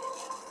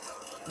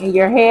 In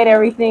your head,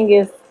 everything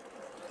is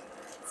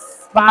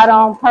spot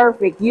on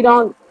perfect. You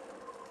don't.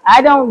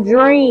 I don't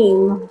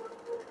dream.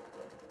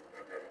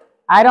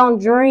 I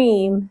don't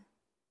dream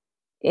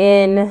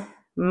in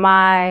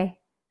my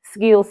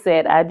skill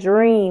set. I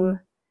dream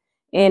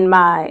in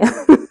my.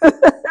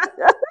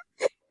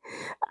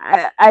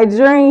 I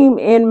dream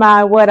in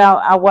my what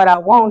I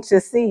want to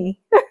see.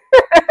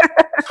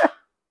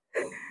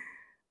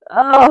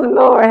 Oh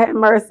Lord, have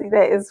mercy.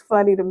 That is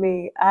funny to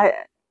me. I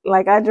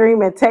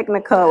dream in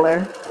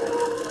Technicolor.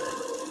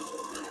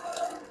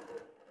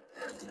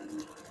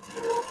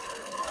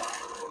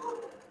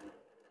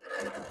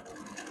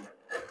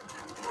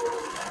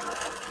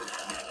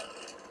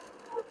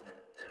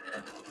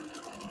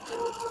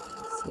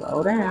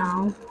 Slow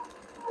down.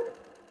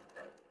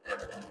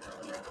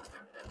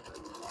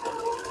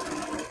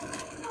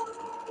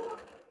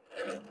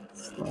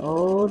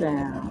 Slow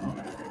down.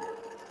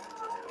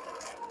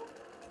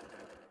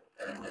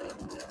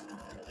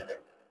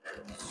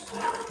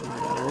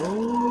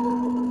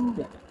 Slow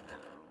down.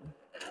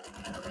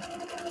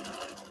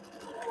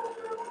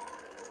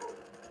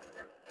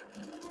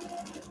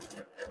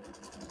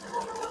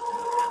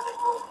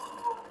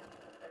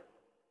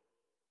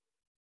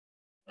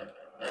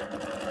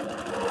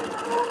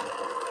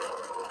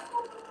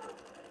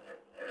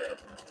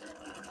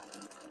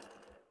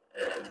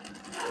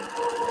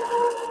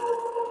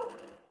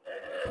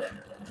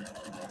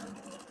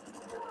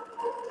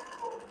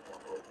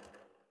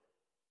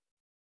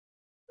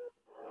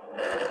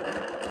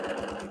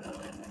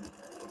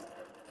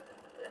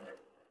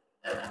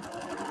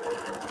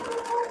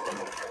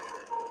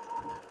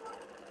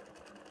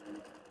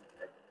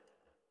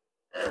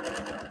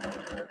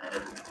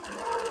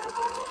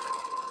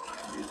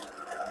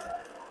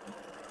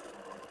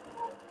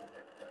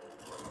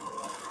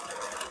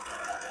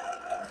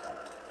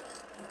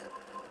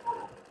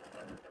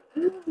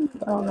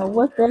 I don't know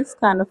what this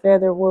kind of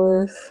feather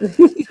was.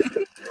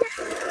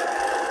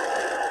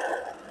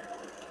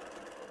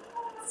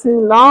 Too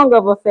long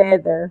of a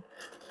feather.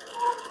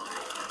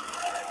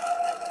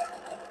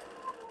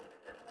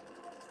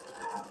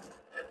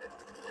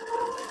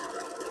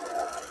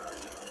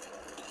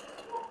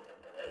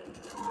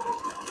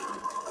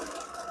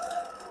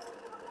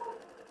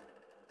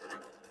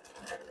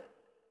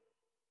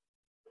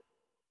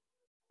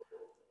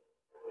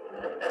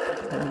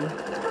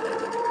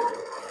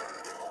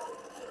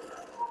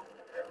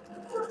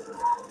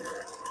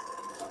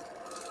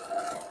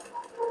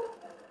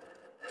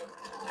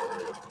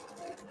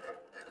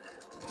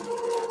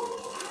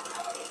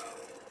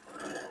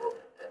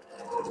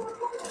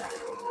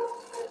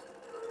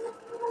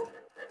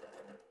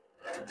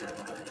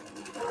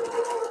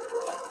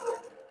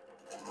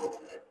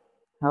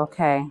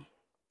 Okay.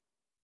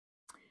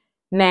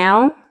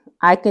 Now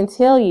I can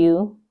tell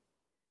you,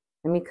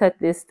 let me cut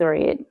this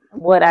thread.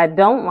 What I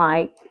don't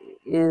like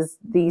is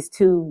these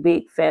two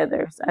big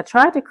feathers. I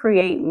tried to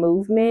create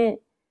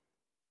movement.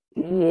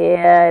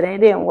 Yeah,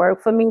 that didn't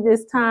work for me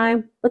this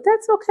time, but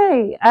that's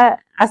okay.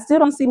 I still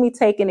don't see me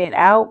taking it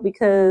out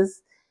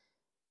because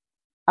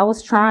I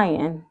was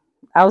trying.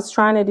 I was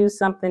trying to do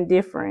something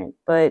different,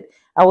 but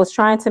I was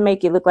trying to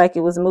make it look like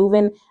it was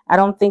moving. I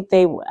don't think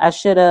I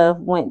should have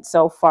went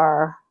so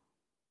far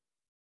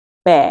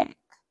back,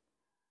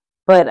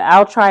 but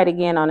I'll try it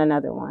again on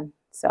another one.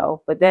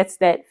 So, but that's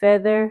that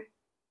feather.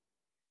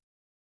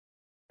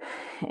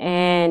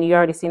 And you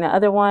already seen the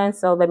other one.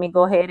 So let me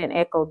go ahead and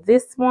echo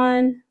this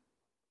one.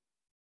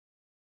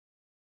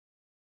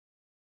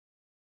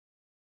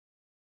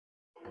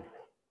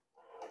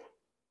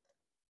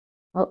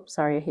 Oh,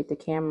 sorry, I hit the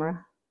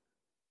camera.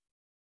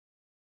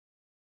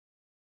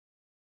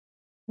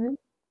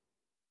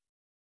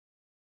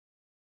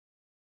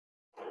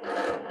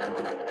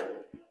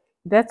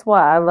 That's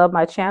why I love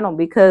my channel,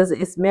 because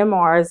it's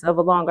memoirs of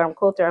a long arm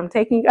quilter. I'm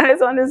taking you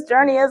guys on this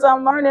journey as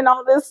I'm learning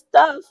all this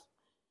stuff.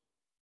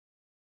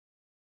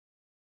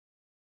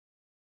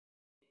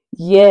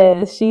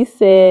 Yes, she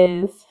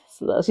says,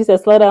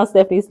 slow down,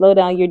 Stephanie, slow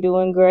down. You're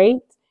doing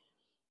great.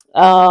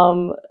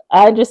 I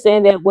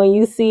understand that when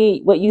you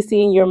see what you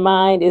see in your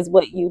mind is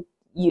what you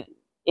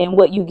and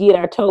what you get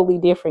are totally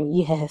different.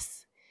 Yes.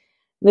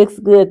 Looks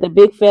good. The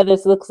big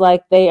feathers looks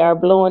like they are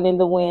blowing in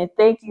the wind.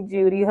 Thank you,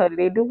 Judy. Honey,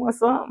 they doing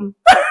something.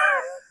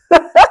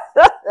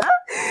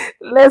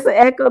 Let's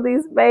echo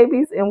these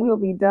babies and we'll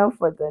be done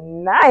for the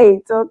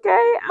night.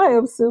 Okay. I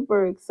am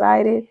super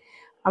excited.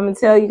 I'm gonna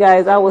tell you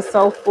guys, I was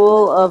so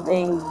full of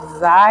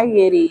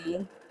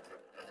anxiety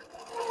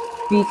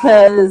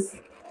because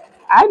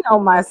I know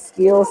my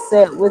skill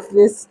set with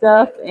this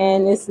stuff,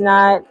 and it's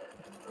not,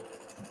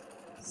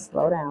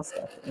 slow down,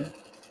 Stephanie.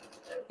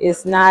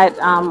 It's not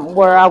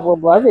where I would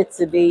love it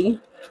to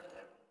be.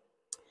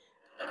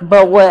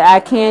 But what I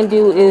can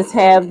do is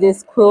have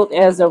this quilt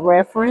as a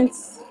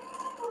reference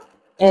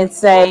and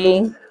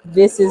say,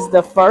 this is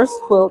the first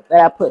quilt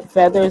that I put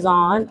feathers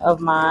on of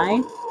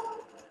mine.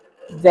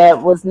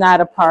 that was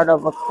not a part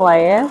of a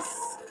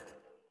class,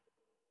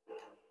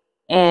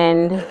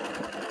 and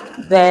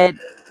that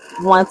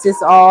once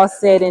it's all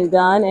said and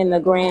done in the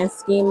grand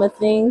scheme of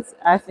things,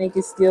 I think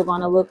it's still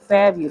going to look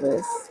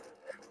fabulous.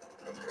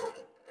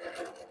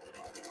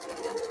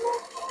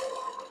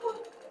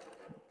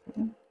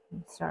 Okay,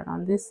 let's start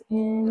on this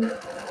end.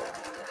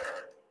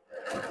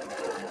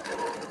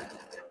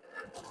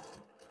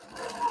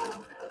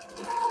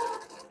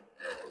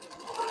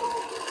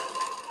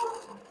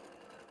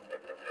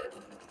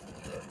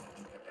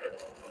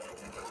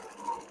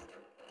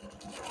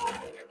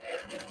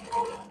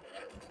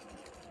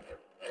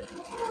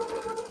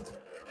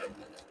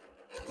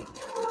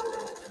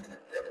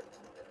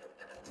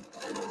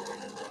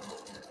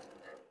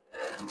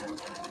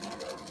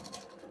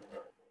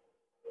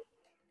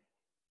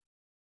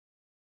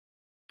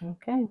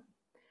 Okay,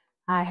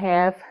 I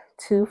have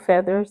 2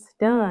 feathers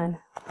done.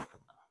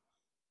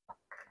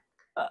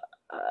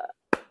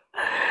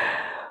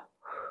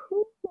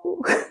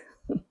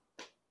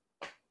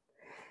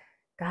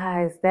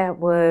 Guys, that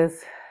was,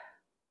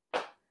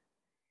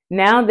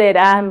 now that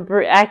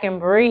I can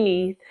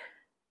breathe,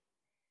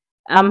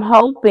 I'm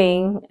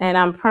hoping and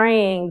I'm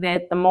praying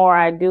that the more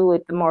I do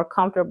it, the more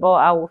comfortable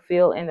I will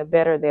feel and the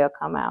better they'll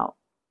come out.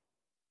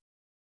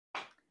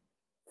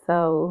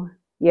 So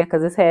yeah,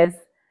 because this has,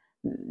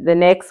 the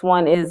next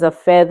one is a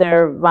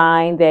feather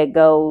vine that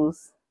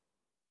goes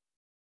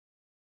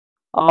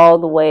all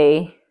the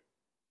way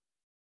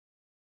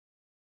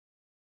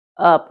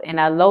up,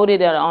 and I loaded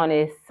it on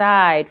its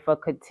side for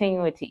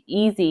continuity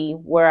easy,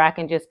 where I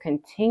can just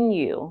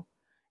continue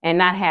and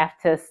not have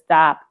to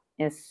stop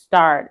and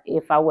start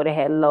if I would have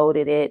had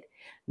loaded it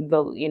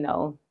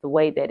the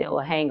way that it will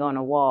hang on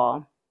a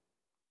wall.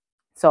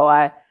 So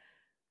I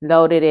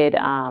loaded it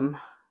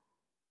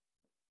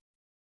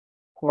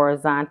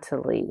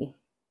horizontally,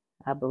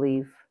 I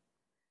believe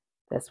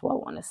that's what I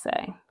want to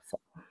say. So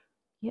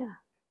yeah.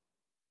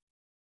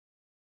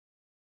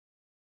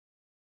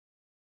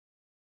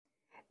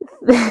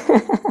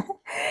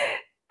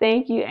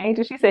 Thank you,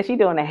 Angel. She said she's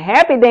doing a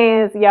happy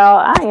dance, y'all.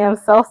 I am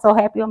so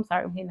happy. I'm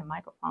sorry, I'm hitting the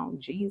microphone.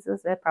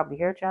 Jesus, that probably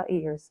hurt y'all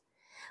ears.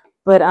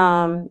 But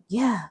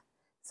yeah.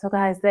 So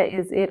guys, that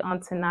is it on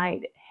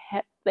tonight.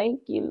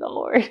 Thank you,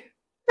 Lord.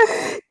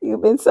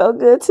 You've been so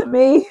good to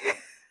me.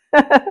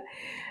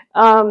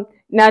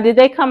 Now, did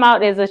they come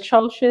out as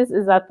atrocious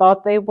as I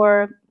thought they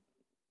were?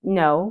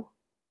 No.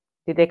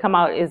 Did they come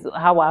out as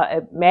how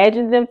I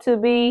imagined them to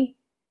be?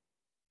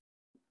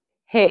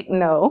 Heck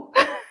no.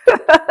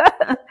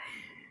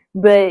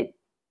 But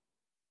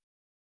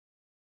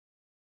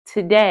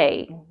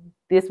today,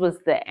 this was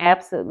the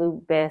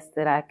absolute best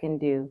that I can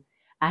do.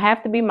 I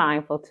have to be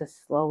mindful to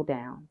slow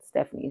down.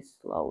 Stephanie,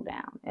 slow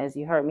down. As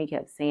you heard me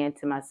kept saying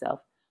to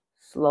myself,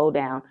 slow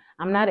down.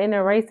 I'm not in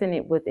a racing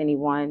it with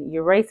anyone.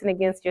 You're racing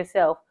against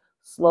yourself.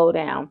 Slow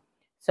down.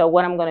 So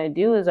what I'm going to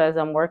do is, as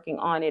I'm working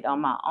on it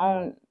on my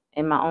own,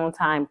 in my own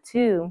time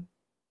too,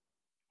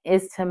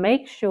 is to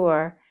make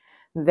sure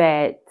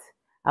that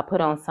I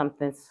put on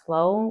something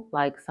slow,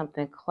 like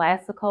something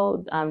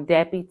classical.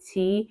 Dappy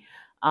T,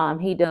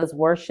 he does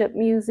worship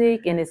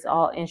music and it's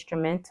all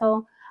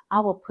instrumental. I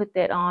will put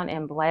that on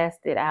and blast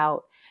it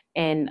out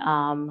and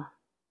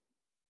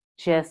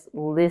just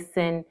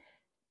listen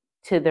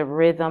to the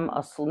rhythm,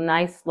 a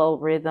nice slow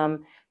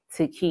rhythm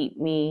to keep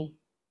me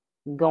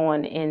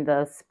going in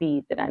the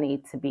speed that I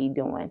need to be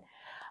doing.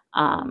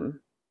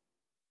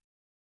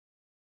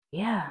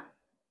 Yeah.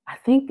 I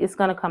think it's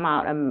going to come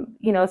out,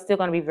 it's still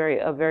going to be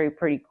a very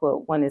pretty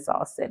quilt when it's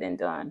all said and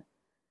done.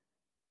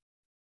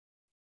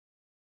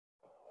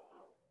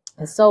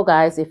 And so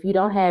guys, if you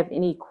don't have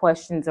any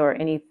questions or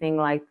anything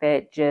like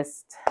that,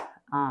 just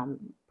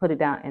put it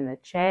down in the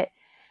chat.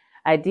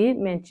 I did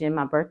mention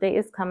my birthday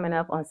is coming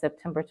up on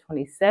September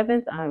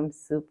 27th. I'm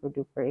super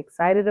duper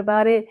excited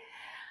about it.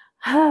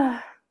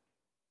 I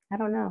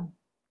don't know.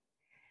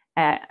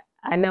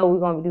 I know we're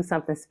going to do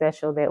something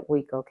special that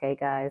week, okay,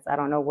 guys? I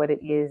don't know what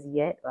it is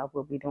yet. I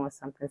will be doing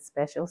something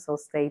special, so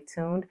stay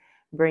tuned.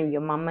 Bring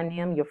your mama and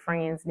them, your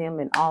friends them,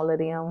 and all of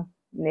them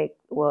in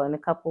a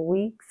couple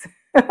weeks.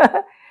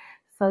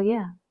 So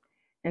yeah,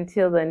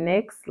 until the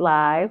next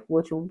live,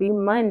 which will be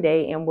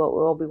Monday, and what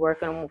we'll be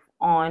working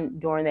on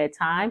during that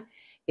time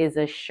is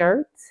a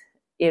shirt.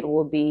 It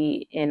will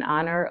be in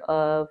honor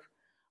of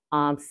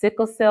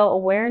sickle cell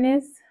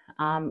awareness.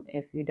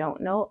 If you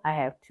don't know, I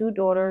have two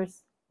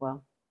daughters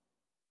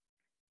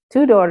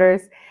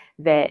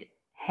that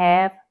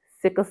have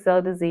sickle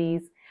cell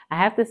disease. I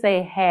have to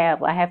say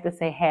have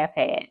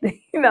had,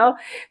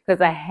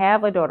 because I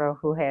have a daughter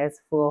who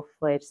has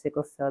full-fledged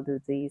sickle cell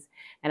disease,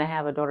 and I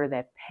have a daughter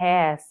that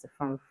passed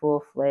from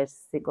full-fledged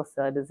sickle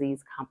cell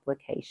disease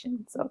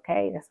complications.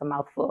 Okay, that's a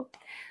mouthful.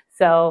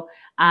 So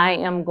I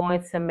am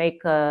going to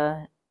make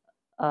a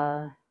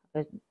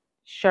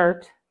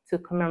shirt to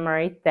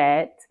commemorate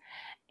that,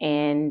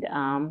 and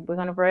we're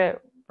going to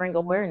bring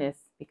awareness,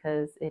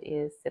 because it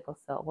is Sickle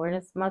Cell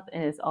Awareness Month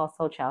and it's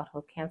also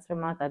Childhood Cancer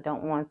Month. I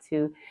don't want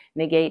to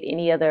negate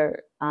any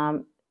other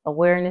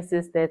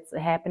awarenesses that's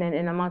happening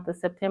in the month of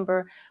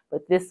September,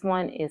 but this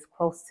one is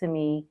close to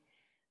me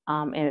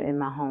in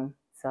my home.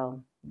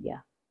 So yeah,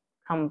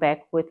 come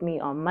back with me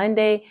on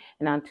Monday,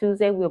 and on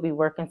Tuesday we'll be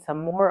working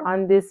some more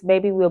on this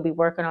baby. We'll be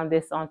working on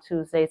this on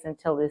Tuesdays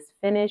until it's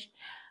finished.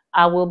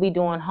 I will be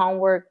doing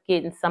homework,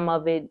 getting some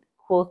of it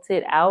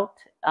quilted out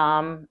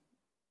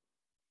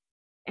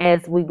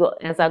as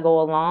I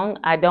go along.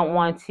 I don't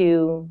want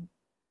to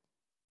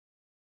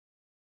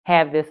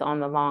have this on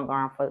the long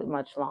arm for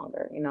much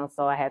longer, you know,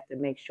 so I have to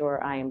make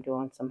sure I am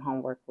doing some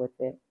homework with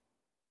it.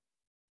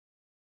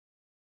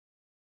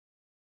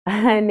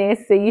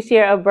 Nancy, you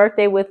share a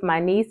birthday with my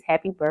niece.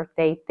 Happy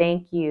birthday.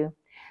 Thank you.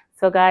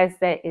 So guys,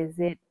 that is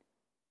it.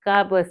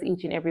 God bless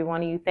each and every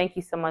one of you. Thank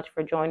you so much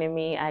for joining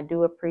me. I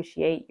do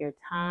appreciate your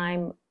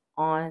time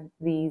on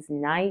these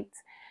nights.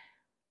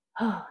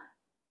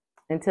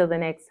 Until the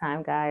next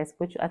time, guys,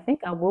 which I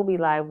think I will be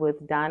live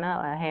with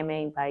Donna,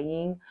 Handmade by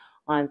Ying,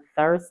 on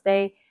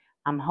Thursday.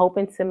 I'm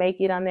hoping to make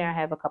it on there. I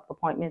have a couple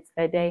appointments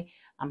that day.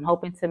 I'm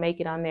hoping to make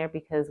it on there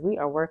because we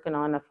are working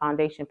on a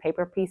foundation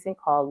paper piecing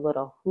called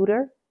Little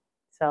Hooter.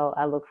 So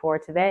I look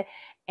forward to that.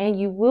 And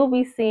you will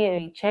be seeing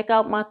me. Check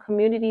out my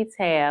community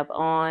tab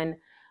on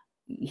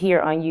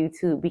here on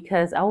YouTube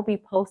because I will be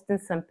posting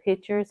some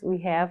pictures. We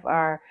have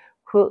our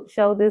quilt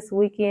show this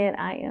weekend.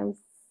 I am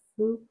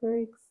super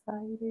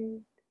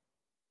excited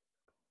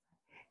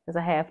because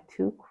I have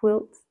 2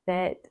 quilts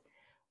that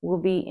will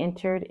be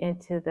entered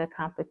into the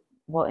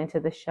into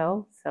the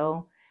show.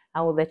 So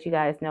I will let you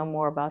guys know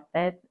more about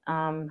that,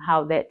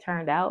 how that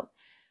turned out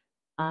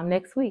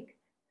next week.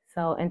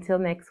 So until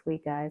next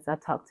week, guys, I'll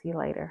talk to you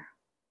later.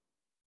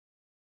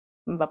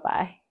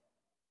 Bye-bye.